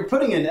 Like, you're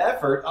putting in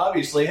effort.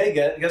 Obviously, hey,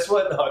 guess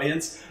what,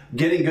 audience?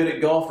 Getting good at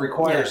golf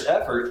requires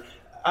effort.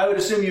 I would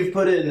assume you've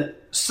put in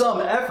some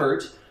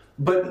effort,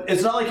 but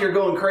it's not like you're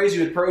going crazy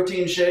with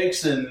protein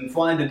shakes and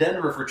flying to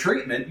Denver for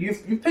treatment.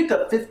 You've picked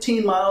up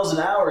 15 miles an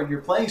hour in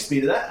your playing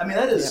speed.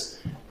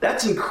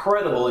 That's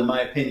incredible, in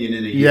my opinion,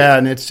 in a year. Yeah,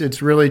 and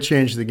it's really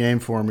changed the game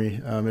for me.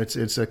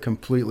 It's a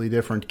completely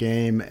different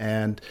game,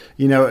 and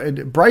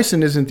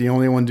Bryson isn't the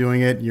only one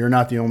doing it. You're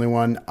not the only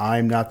one.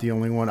 I'm not the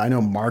only one. I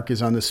know Mark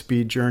is on the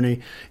speed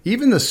journey.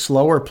 Even the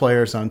slower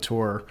players on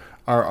tour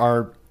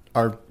are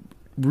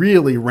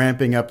really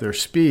ramping up their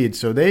speed.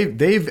 So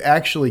they've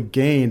actually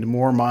gained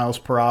more miles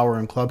per hour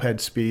in club head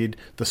speed,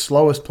 the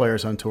slowest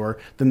players on tour,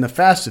 than the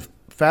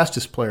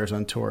fastest players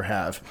on tour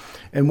have.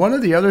 And one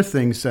of the other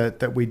things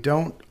that we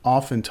don't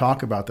often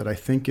talk about that I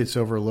think gets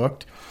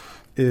overlooked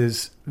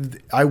is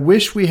I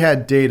wish we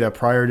had data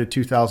prior to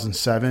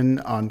 2007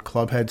 on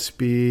club head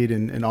speed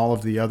and all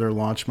of the other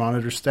launch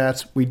monitor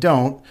stats. We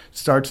don't. It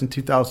starts in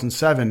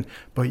 2007,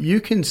 but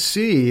you can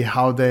see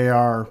how they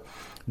are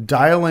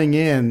dialing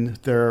in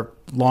their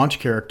launch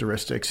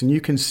characteristics, and you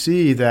can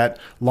see that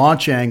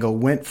launch angle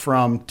went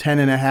from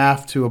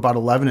 10.5 to about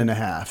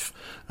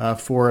 11.5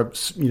 for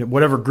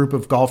whatever group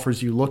of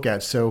golfers you look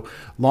at. So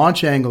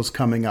launch angle's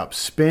coming up,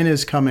 spin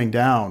is coming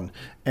down,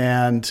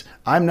 and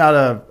I'm not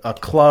a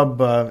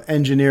club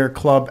engineer,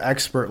 club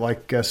expert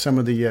like some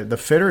of the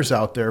fitters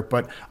out there,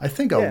 but I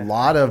think a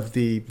lot of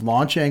the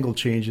launch angle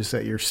changes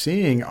that you're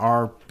seeing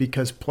are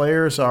because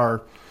players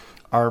are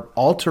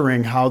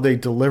altering how they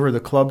deliver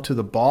the club to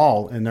the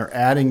ball, and they're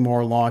adding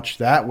more launch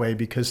that way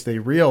because they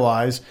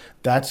realize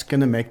that's going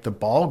to make the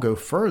ball go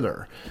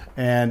further.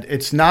 And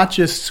it's not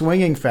just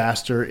swinging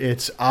faster,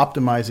 it's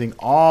optimizing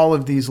all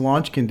of these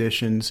launch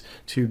conditions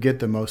to get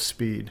the most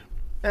speed.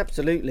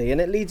 Absolutely, and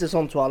it leads us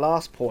on to our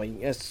last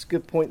point. It's a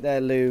good point there,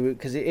 Lou,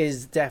 because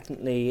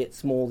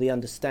it's more the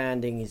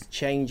understanding is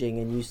changing,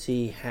 and you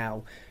see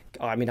how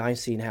I've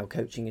seen how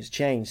coaching has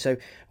changed. So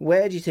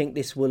where do you think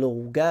this will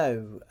all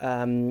go?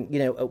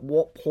 At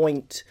what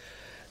point,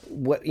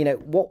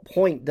 what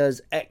point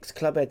does X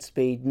club head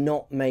speed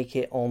not make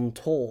it on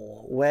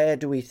tour? Where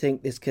do we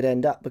think this could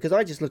end up? Because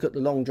I just look at the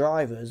long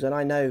drivers, and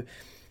I know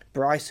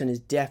Bryson is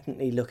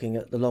definitely looking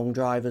at the long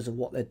drivers of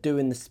what they're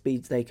doing, the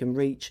speeds they can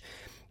reach.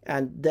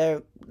 And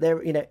they're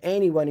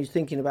anyone who's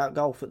thinking about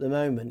golf at the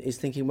moment is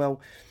thinking, well,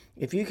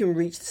 if you can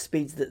reach the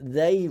speeds that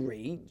they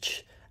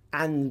reach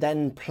and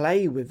then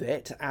play with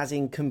it, as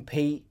in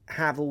compete,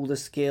 have all the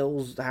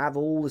skills of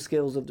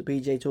the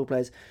PGA Tour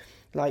players,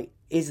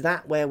 is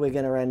that where we're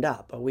going to end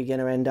up? Are we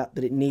going to end up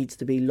that it needs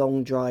to be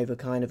long driver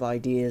kind of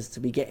ideas to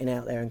be getting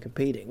out there and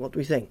competing? What do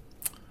we think?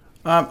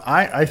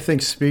 I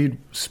think speed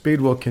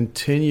will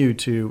continue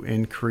to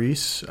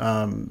increase.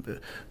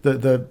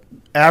 The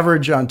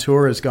average on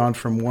tour has gone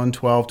from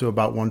 112 to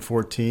about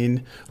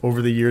 114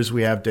 over the years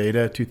we have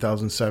data,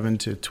 2007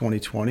 to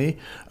 2020.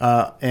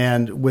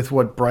 And with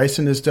what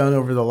Bryson has done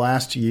over the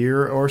last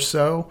year or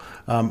so,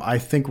 I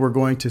think we're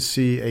going to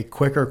see a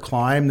quicker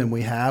climb than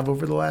we have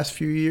over the last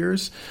few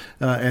years.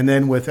 And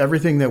then with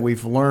everything that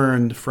we've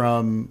learned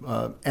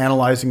from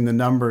analyzing the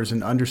numbers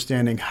and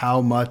understanding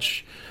how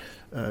much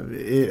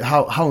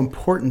how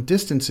important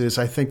distance is,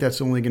 I think that's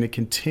only going to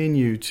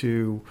continue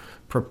to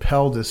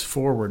propel this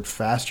forward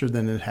faster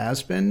than it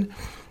has been.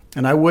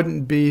 And I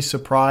wouldn't be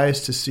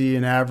surprised to see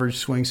an average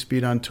swing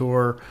speed on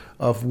tour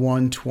of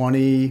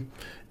 120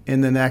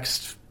 in the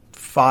next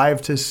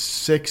 5 to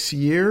 6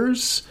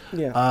 years.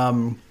 Yeah.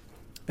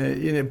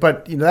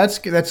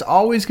 That's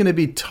always going to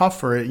be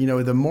tougher.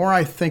 The more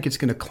I think it's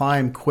going to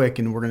climb quick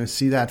and we're going to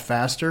see that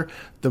faster,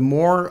 the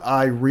more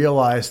I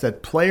realize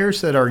that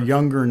players that are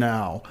younger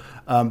now,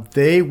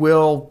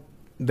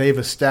 they've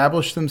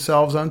established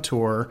themselves on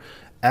tour.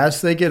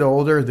 As they get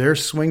older, their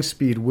swing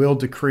speed will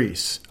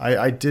decrease.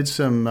 I did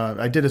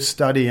a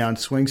study on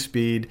swing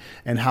speed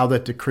and how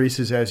that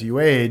decreases as you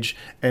age,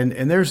 and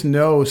there's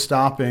no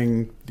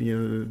stopping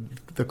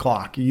the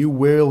clock. You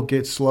will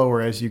get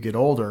slower as you get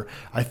older.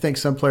 I think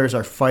some players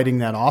are fighting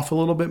that off a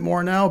little bit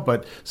more now,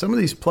 but some of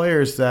these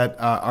players that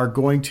are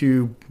going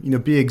to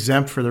be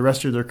exempt for the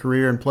rest of their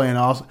career and playing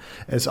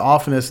as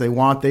often as they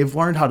want, they've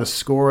learned how to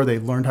score,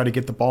 they've learned how to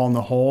get the ball in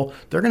the hole.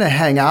 They're going to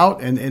hang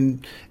out, and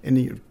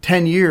in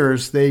 10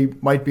 years they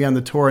might be on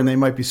the tour and they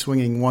might be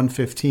swinging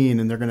 115,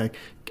 and they're going to,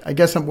 I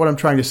guess what I'm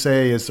trying to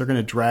say is they're going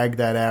to drag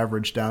that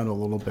average down a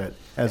little bit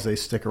as they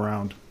stick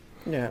around.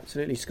 Yeah,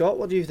 absolutely. Scott,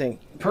 what do you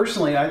think?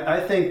 Personally, I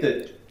think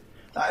that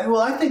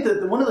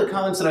one of the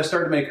comments that I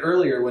started to make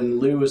earlier when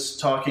Lou was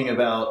talking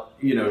about,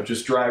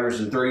 just drivers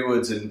and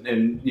 3-woods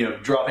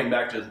and dropping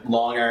back to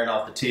long iron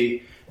off the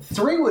tee,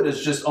 3-wood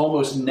is just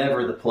almost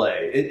never the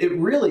play. It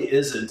really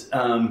isn't.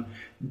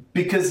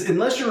 Because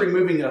unless you're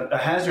removing a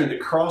hazard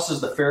that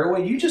crosses the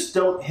fairway, you just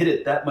don't hit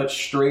it that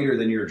much straighter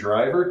than your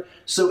driver.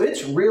 So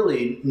it's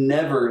really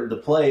never the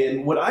play.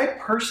 And what I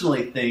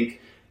personally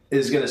think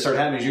is going to start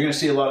happening is you're going to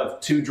see a lot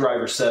of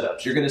 2-driver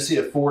setups. You're going to see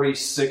a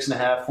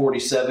 46.5,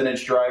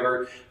 47-inch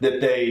driver that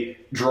they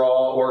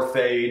draw or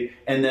fade,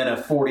 and then a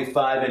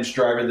 45-inch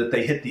driver that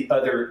they hit the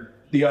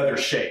other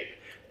shape.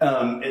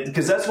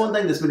 Because that's one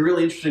thing that's been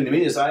really interesting to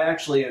me is I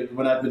actually,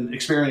 when I've been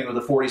experimenting with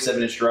a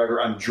 47-inch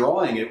driver, I'm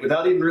drawing it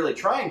without even really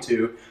trying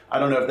to. I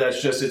don't know if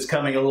that's just it's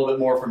coming a little bit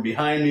more from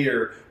behind me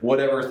or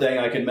whatever thing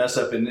I can mess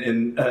up in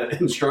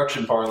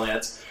instruction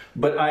parlance.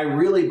 But I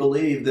really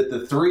believe that the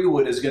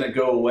 3-wood is going to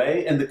go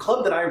away. And the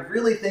club that I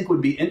really think would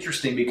be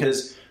interesting,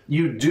 because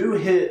you do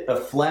hit a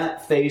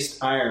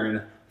flat-faced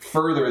iron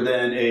further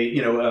than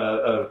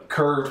a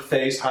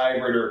curved-faced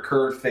hybrid or a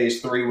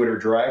curved-faced 3-wooder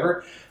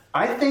driver.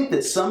 I think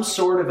that some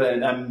sort of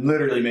I'm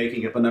literally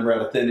making up a number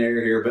out of thin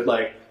air here, but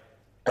like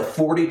a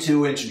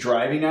 42-inch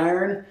driving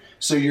iron.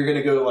 So you're going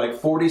to go like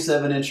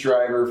 47-inch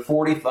driver,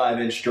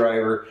 45-inch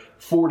driver,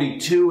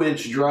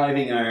 42-inch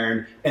driving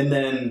iron, and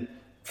then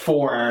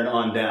 4-iron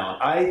on down.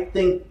 I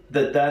think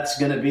that that's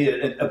going to be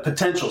a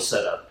potential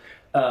setup.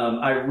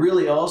 I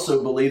really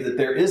also believe that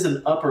there is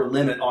an upper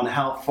limit on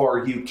how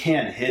far you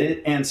can hit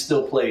it and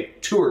still play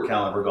tour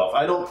caliber golf.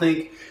 I don't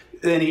think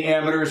any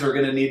amateurs are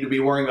going to need to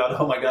be worrying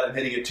about, oh my God, I'm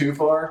hitting it too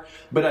far.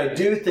 But I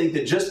do think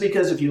that just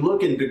because if you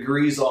look in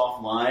degrees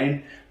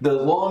offline, the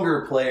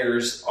longer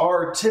players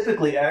are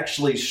typically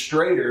actually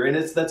straighter. And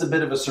that's a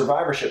bit of a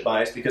survivorship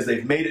bias because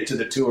they've made it to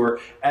the tour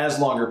as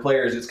longer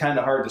players. It's kind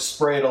of hard to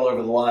spray it all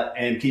over the lot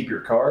and keep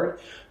your card.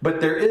 But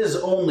there is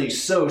only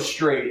so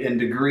straight in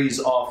degrees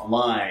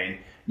offline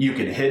you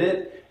can hit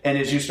it. And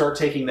as you start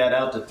taking that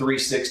out to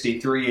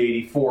 360,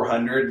 380,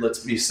 400, let's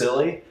be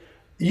silly,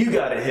 you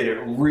got to hit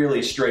it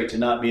really straight to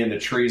not be in the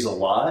trees a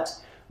lot.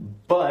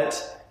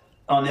 But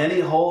on any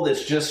hole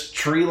that's just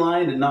tree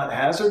lined and not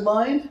hazard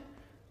lined,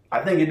 I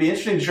think it'd be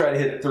interesting to try to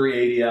hit a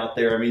 380 out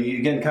there. I mean,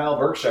 again, Kyle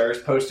Berkshire is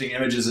posting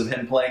images of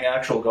him playing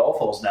actual golf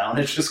holes now, and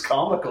it's just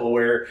comical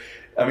where,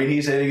 I mean,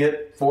 he's hitting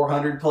it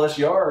 400 plus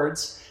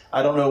yards.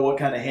 I don't know what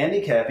kind of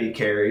handicap he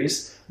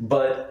carries,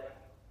 but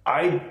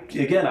I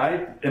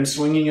am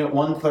swinging at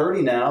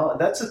 130 now.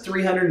 That's a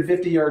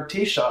 350-yard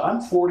tee shot.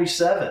 I'm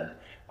 47.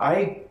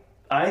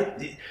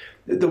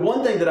 The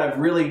one thing that I've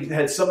really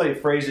had somebody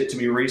phrase it to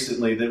me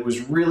recently that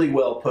was really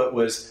well put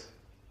was,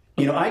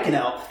 I can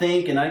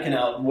outthink and I can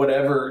out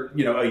whatever,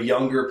 a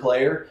younger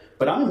player,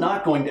 but I'm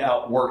not going to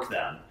outwork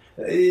them.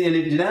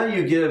 And now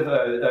you give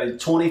a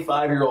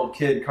 25-year-old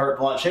kid carte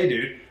blanche, hey,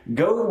 dude,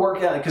 go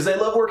work out, because they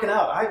love working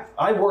out.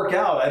 I work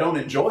out. I don't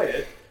enjoy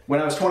it. When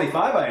I was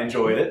 25, I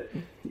enjoyed it.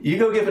 You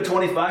go give a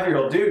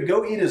 25-year-old dude,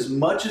 go eat as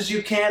much as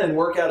you can and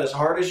work out as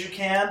hard as you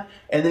can,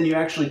 and then you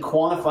actually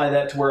quantify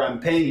that to where I'm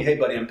paying you, hey,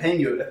 buddy, I'm paying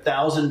you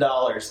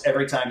 $1,000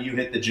 every time you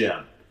hit the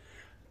gym.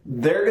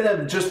 They're going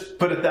to just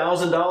put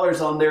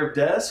 $1,000 on their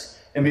desk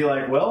and be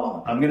like,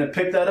 well, I'm going to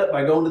pick that up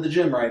by going to the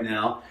gym right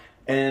now.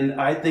 And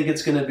I think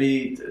it's going to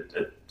be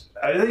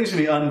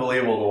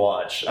unbelievable to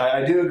watch.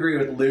 I do agree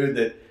with Lou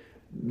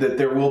that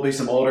there will be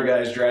some older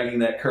guys dragging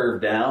that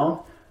curve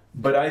down.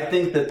 But I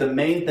think that the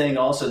main thing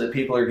also that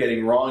people are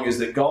getting wrong is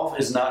that golf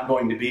is not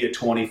going to be a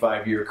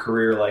 25-year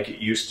career like it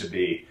used to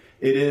be.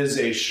 It is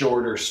a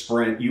shorter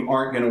sprint. You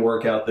aren't going to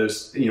work out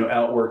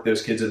outwork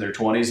those kids in their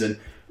 20s. And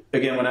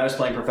again, when I was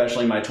playing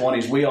professionally in my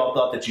 20s, we all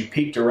thought that you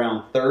peaked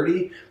around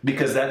 30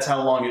 because that's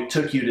how long it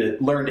took you to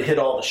learn to hit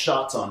all the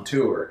shots on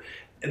tour.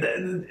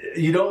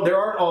 There's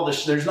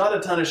not a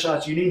ton of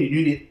shots you need.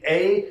 You need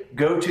a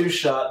go-to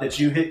shot that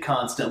you hit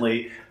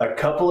constantly, a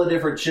couple of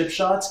different chip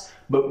shots.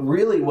 But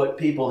really what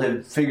people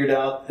have figured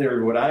out,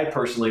 or what I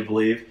personally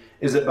believe,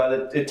 is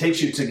that it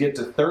takes you to get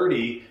to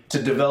 30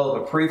 to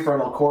develop a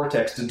prefrontal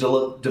cortex, to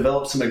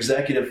develop some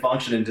executive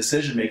function and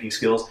decision-making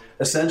skills,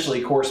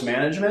 essentially course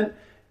management.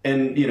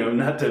 And,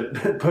 not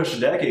to push a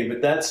decade,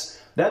 but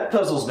that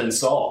puzzle's been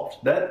solved.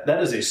 That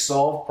is a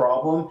solved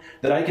problem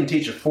that I can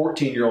teach a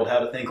 14-year-old how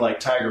to think like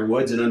Tiger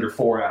Woods in under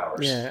 4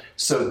 hours. Yeah.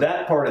 So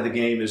that part of the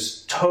game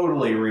is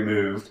totally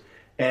removed.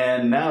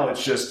 And now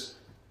it's just,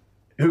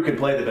 who can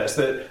play the best?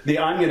 The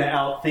I'm going to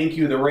outthink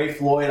you, the Ray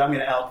Floyd, I'm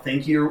going to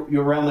outthink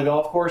you around the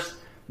golf course,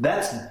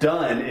 that's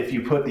done if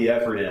you put the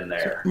effort in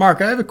there.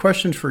 Mark, I have a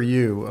question for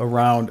you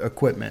around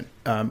equipment.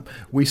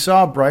 We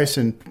saw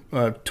Bryson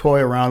toy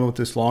around with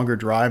this longer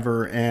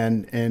driver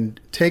and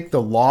take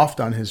the loft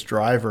on his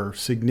driver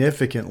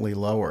significantly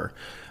lower.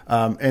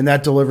 And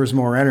that delivers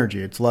more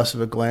energy. It's less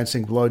of a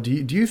glancing blow. Do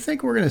you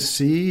think we're going to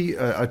see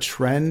a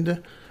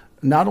trend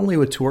not only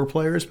with tour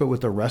players, but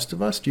with the rest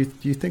of us? Do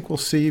you think we'll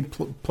see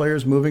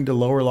players moving to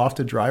lower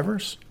lofted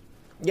drivers?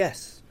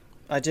 Yes,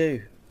 I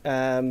do.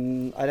 I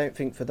don't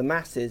think for the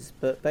masses,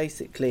 but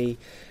basically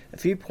a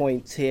few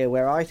points here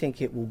where I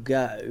think it will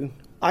go.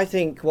 I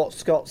think what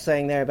Scott's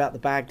saying there about the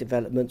bag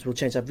developments will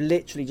change. I've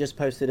literally just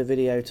posted a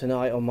video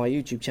tonight on my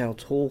YouTube channel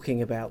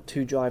talking about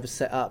two driver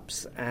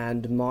setups,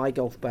 and my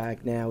golf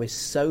bag now is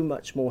so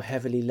much more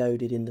heavily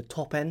loaded in the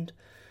top end.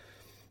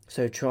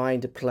 So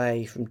trying to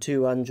play from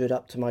 200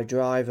 up to my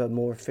driver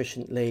more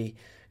efficiently,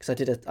 because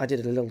I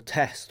did a little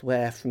test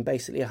where from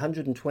basically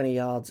 120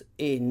 yards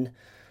in,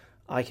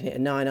 I can hit a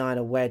 9-iron,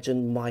 a wedge,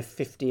 and my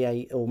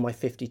 58 or my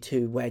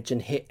 52 wedge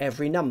and hit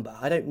every number.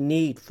 I don't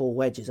need 4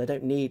 wedges. I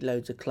don't need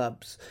loads of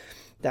clubs.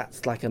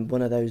 That's like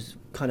one of those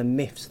kind of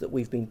myths that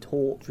we've been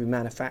taught through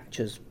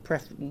manufacturers,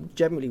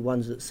 generally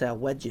ones that sell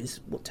wedges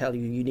will tell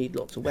you need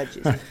lots of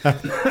wedges.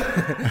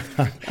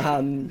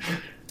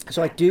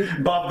 So I do.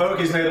 Bob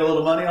Bokey's made a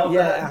little money off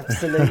that. Yeah,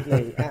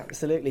 absolutely,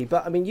 absolutely.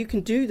 But I mean, you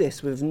can do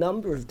this with a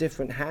number of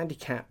different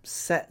handicap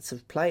sets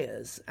of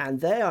players, and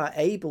they are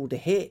able to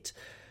hit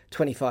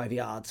 25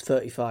 yards,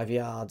 35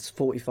 yards,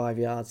 45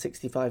 yards,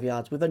 65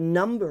 yards with a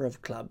number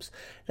of clubs.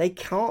 They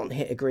can't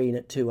hit a green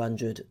at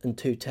 200 and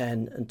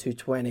 210 and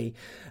 220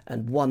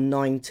 and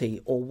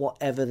 190 or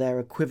whatever their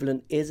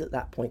equivalent is at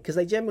that point, because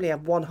they generally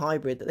have one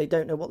hybrid that they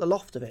don't know what the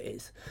loft of it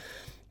is.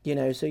 You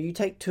know, so you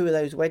take 2 of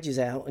those wedges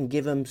out and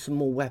give them some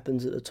more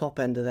weapons at the top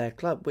end of their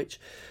club, which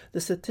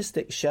the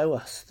statistics show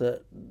us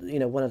that, you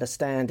know, one of the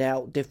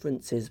standout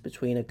differences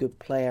between a good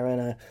player and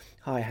a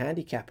high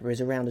handicapper is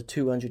around a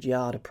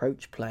 200-yard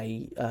approach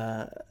play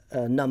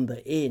number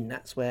in.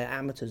 That's where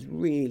amateurs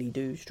really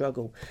do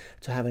struggle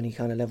to have any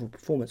kind of level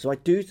performance. So I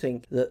do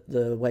think that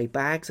the way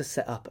bags are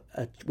set up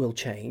will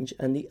change.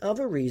 And the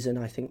other reason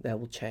I think they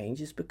will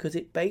change is because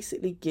it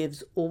basically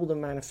gives all the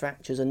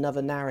manufacturers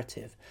another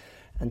narrative.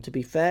 And to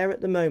be fair,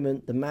 at the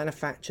moment, the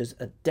manufacturers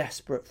are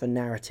desperate for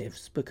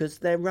narratives because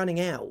they're running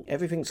out.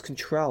 Everything's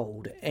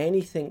controlled.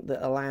 Anything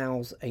that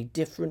allows a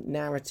different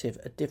narrative,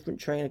 a different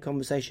trainer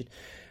conversation.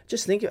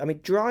 Just think, I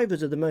mean,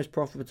 drivers are the most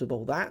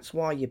profitable. That's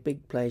why your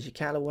big players, your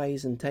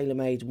Callaways and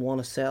TaylorMades want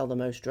to sell the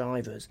most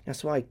drivers.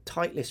 That's why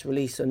Titleist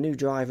release a new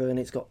driver and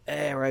it's got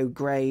aero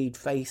grade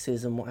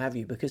faces and what have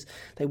you, because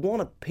they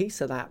want a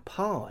piece of that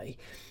pie.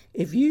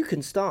 If you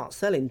can start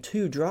selling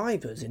 2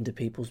 drivers into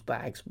people's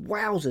bags,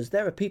 wowzers,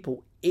 there are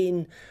people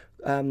in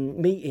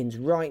meetings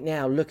right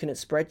now looking at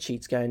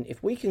spreadsheets going,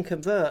 if we can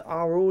convert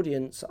our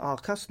audience, our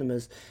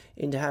customers,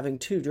 into having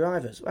 2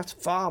 drivers, that's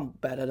far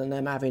better than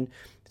them having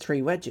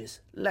 3 wedges.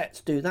 Let's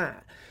do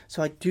that.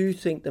 So I do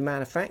think the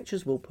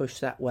manufacturers will push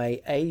that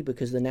way, A,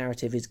 because the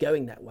narrative is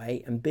going that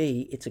way, and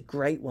B, it's a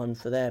great one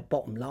for their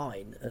bottom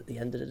line at the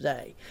end of the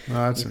day.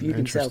 If you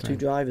can sell 2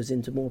 drivers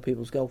into more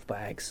people's golf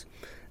bags,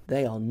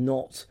 they are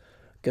not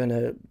going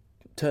to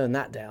turn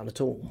that down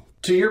at all.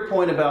 To your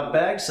point about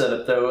bag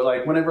setup, though,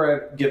 like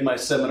whenever I give my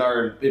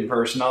seminar in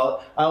person, I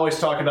always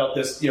talk about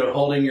this, you know,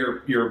 holding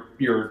your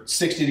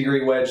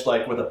 60-degree wedge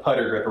like with a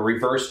putter grip, a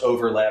reverse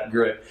overlap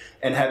grip,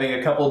 and having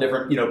a couple of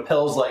different, you know,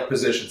 Pels-like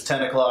positions,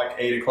 10 o'clock,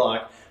 8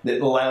 o'clock,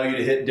 that allow you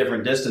to hit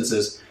different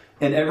distances.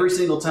 And every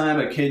single time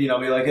a kid, you know,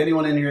 I'll be like,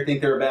 anyone in here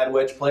think they're a bad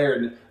wedge player?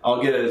 And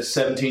I'll get a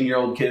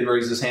 17-year-old kid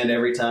raise his hand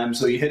every time.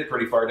 So you hit it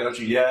pretty far, don't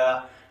you?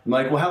 Yeah. I'm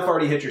like, well, how far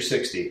do you hit your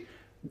 60?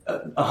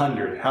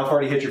 100. How far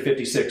do you hit your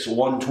 56?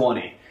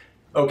 120.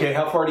 Okay,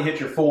 how far do you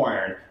hit your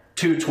 4-iron?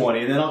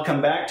 220. And then I'll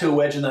come back to a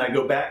wedge and then I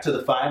go back to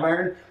the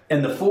 5-iron.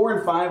 And the 4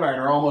 and 5-iron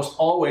are almost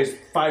always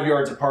 5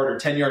 yards apart or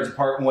 10 yards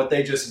apart from what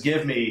they just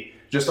give me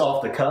just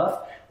off the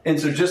cuff. And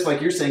so just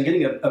like you're saying,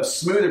 getting a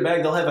smoother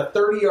bag, they'll have a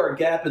 30-yard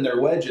gap in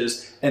their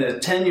wedges and a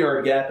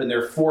 10-yard gap in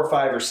their 4,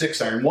 5, or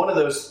 6-iron. One of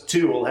those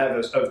 2 will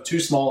have too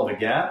small of a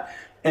gap.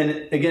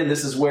 And again,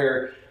 this is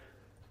where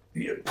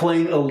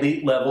playing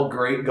elite level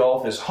great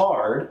golf is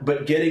hard,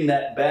 but getting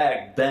that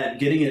bag bent,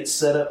 getting it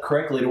set up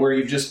correctly to where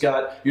you're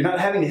not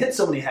having to hit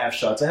so many half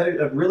shots. I had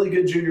a really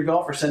good junior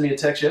golfer send me a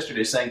text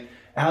yesterday saying,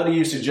 how do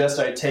you suggest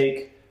I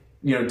take,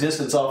 you know,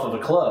 distance off of a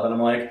club? And I'm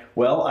like,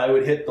 well, I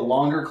would hit the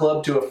longer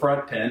club to a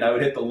front pin, I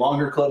would hit the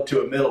longer club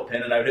to a middle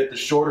pin, and I would hit the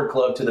shorter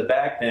club to the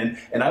back pin,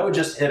 and I would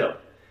just hit them.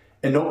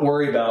 And don't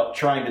worry about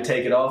trying to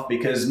take it off,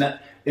 because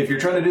if you're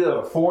trying to do that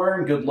with a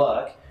 4-iron, good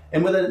luck.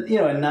 And with a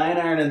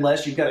 9-iron and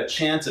less, you've got a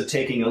chance of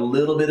taking a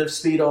little bit of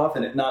speed off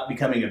and it not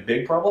becoming a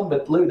big problem.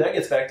 But Lou, that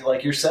gets back to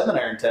like your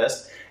 7-iron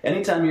test.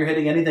 Anytime you're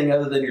hitting anything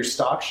other than your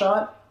stock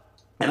shot,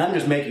 and I'm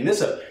just making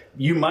this up,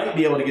 you might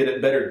be able to get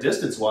it better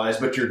distance-wise,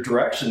 but your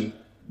direction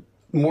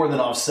more than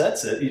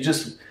offsets it. You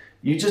just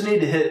need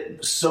to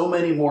hit so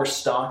many more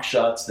stock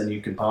shots than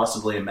you can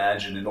possibly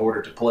imagine in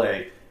order to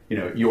play, you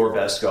know, your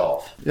best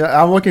golf.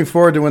 Yeah, I'm looking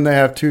forward to when they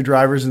have 2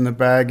 drivers in the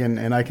bag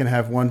and I can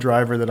have one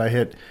driver that I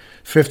hit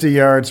 50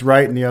 yards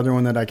right and the other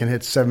one that I can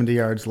hit 70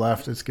 yards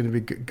left. It's going to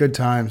be good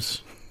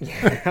times.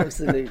 Yeah,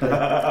 absolutely.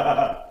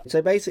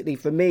 So basically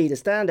for me, the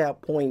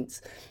standout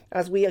points,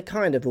 as we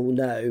kind of all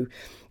know,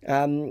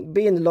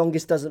 being the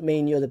longest doesn't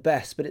mean you're the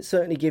best, but it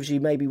certainly gives you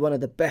maybe one of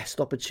the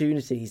best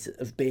opportunities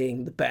of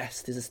being the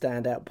best is a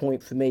standout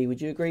point for me. Would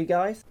you agree,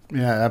 guys?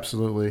 Yeah,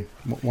 absolutely.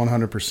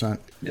 100%.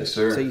 Yes,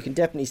 sir. So you can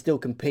definitely still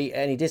compete at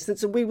any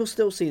distance, and we will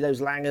still see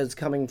those Langers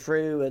coming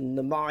through and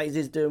the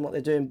Mises doing what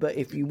they're doing, but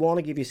if you want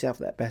to give yourself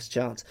that best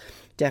chance,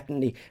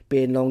 definitely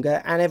being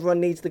longer, and everyone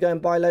needs to go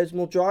and buy loads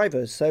more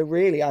drivers. So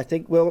really, I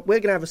think we're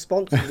going to have a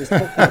sponsor for this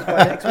podcast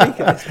by next week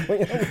at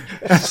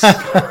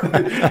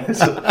this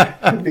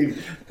point.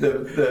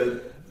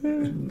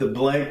 The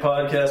blank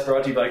podcast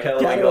brought to you by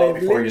Callaway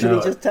Golf. Before you know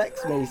it, just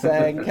text me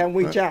saying, "Can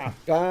we chat?"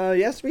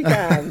 Yes, we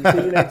can.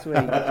 See you next week.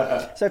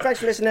 So thanks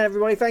for listening,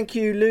 everybody. Thank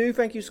you, Lou.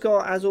 Thank you,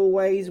 Scott. As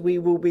always, we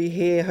will be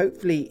here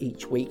hopefully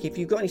each week. If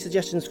you've got any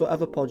suggestions for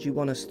other pods you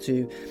want us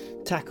to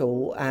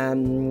tackle,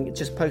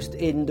 just post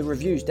in the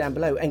reviews down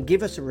below and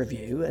give us a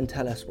review and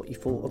tell us what you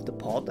thought of the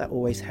pod. That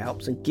always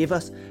helps, and give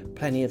us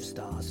plenty of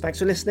stars. Thanks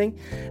for listening,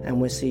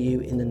 and we'll see you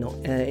in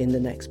the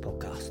next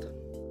podcast.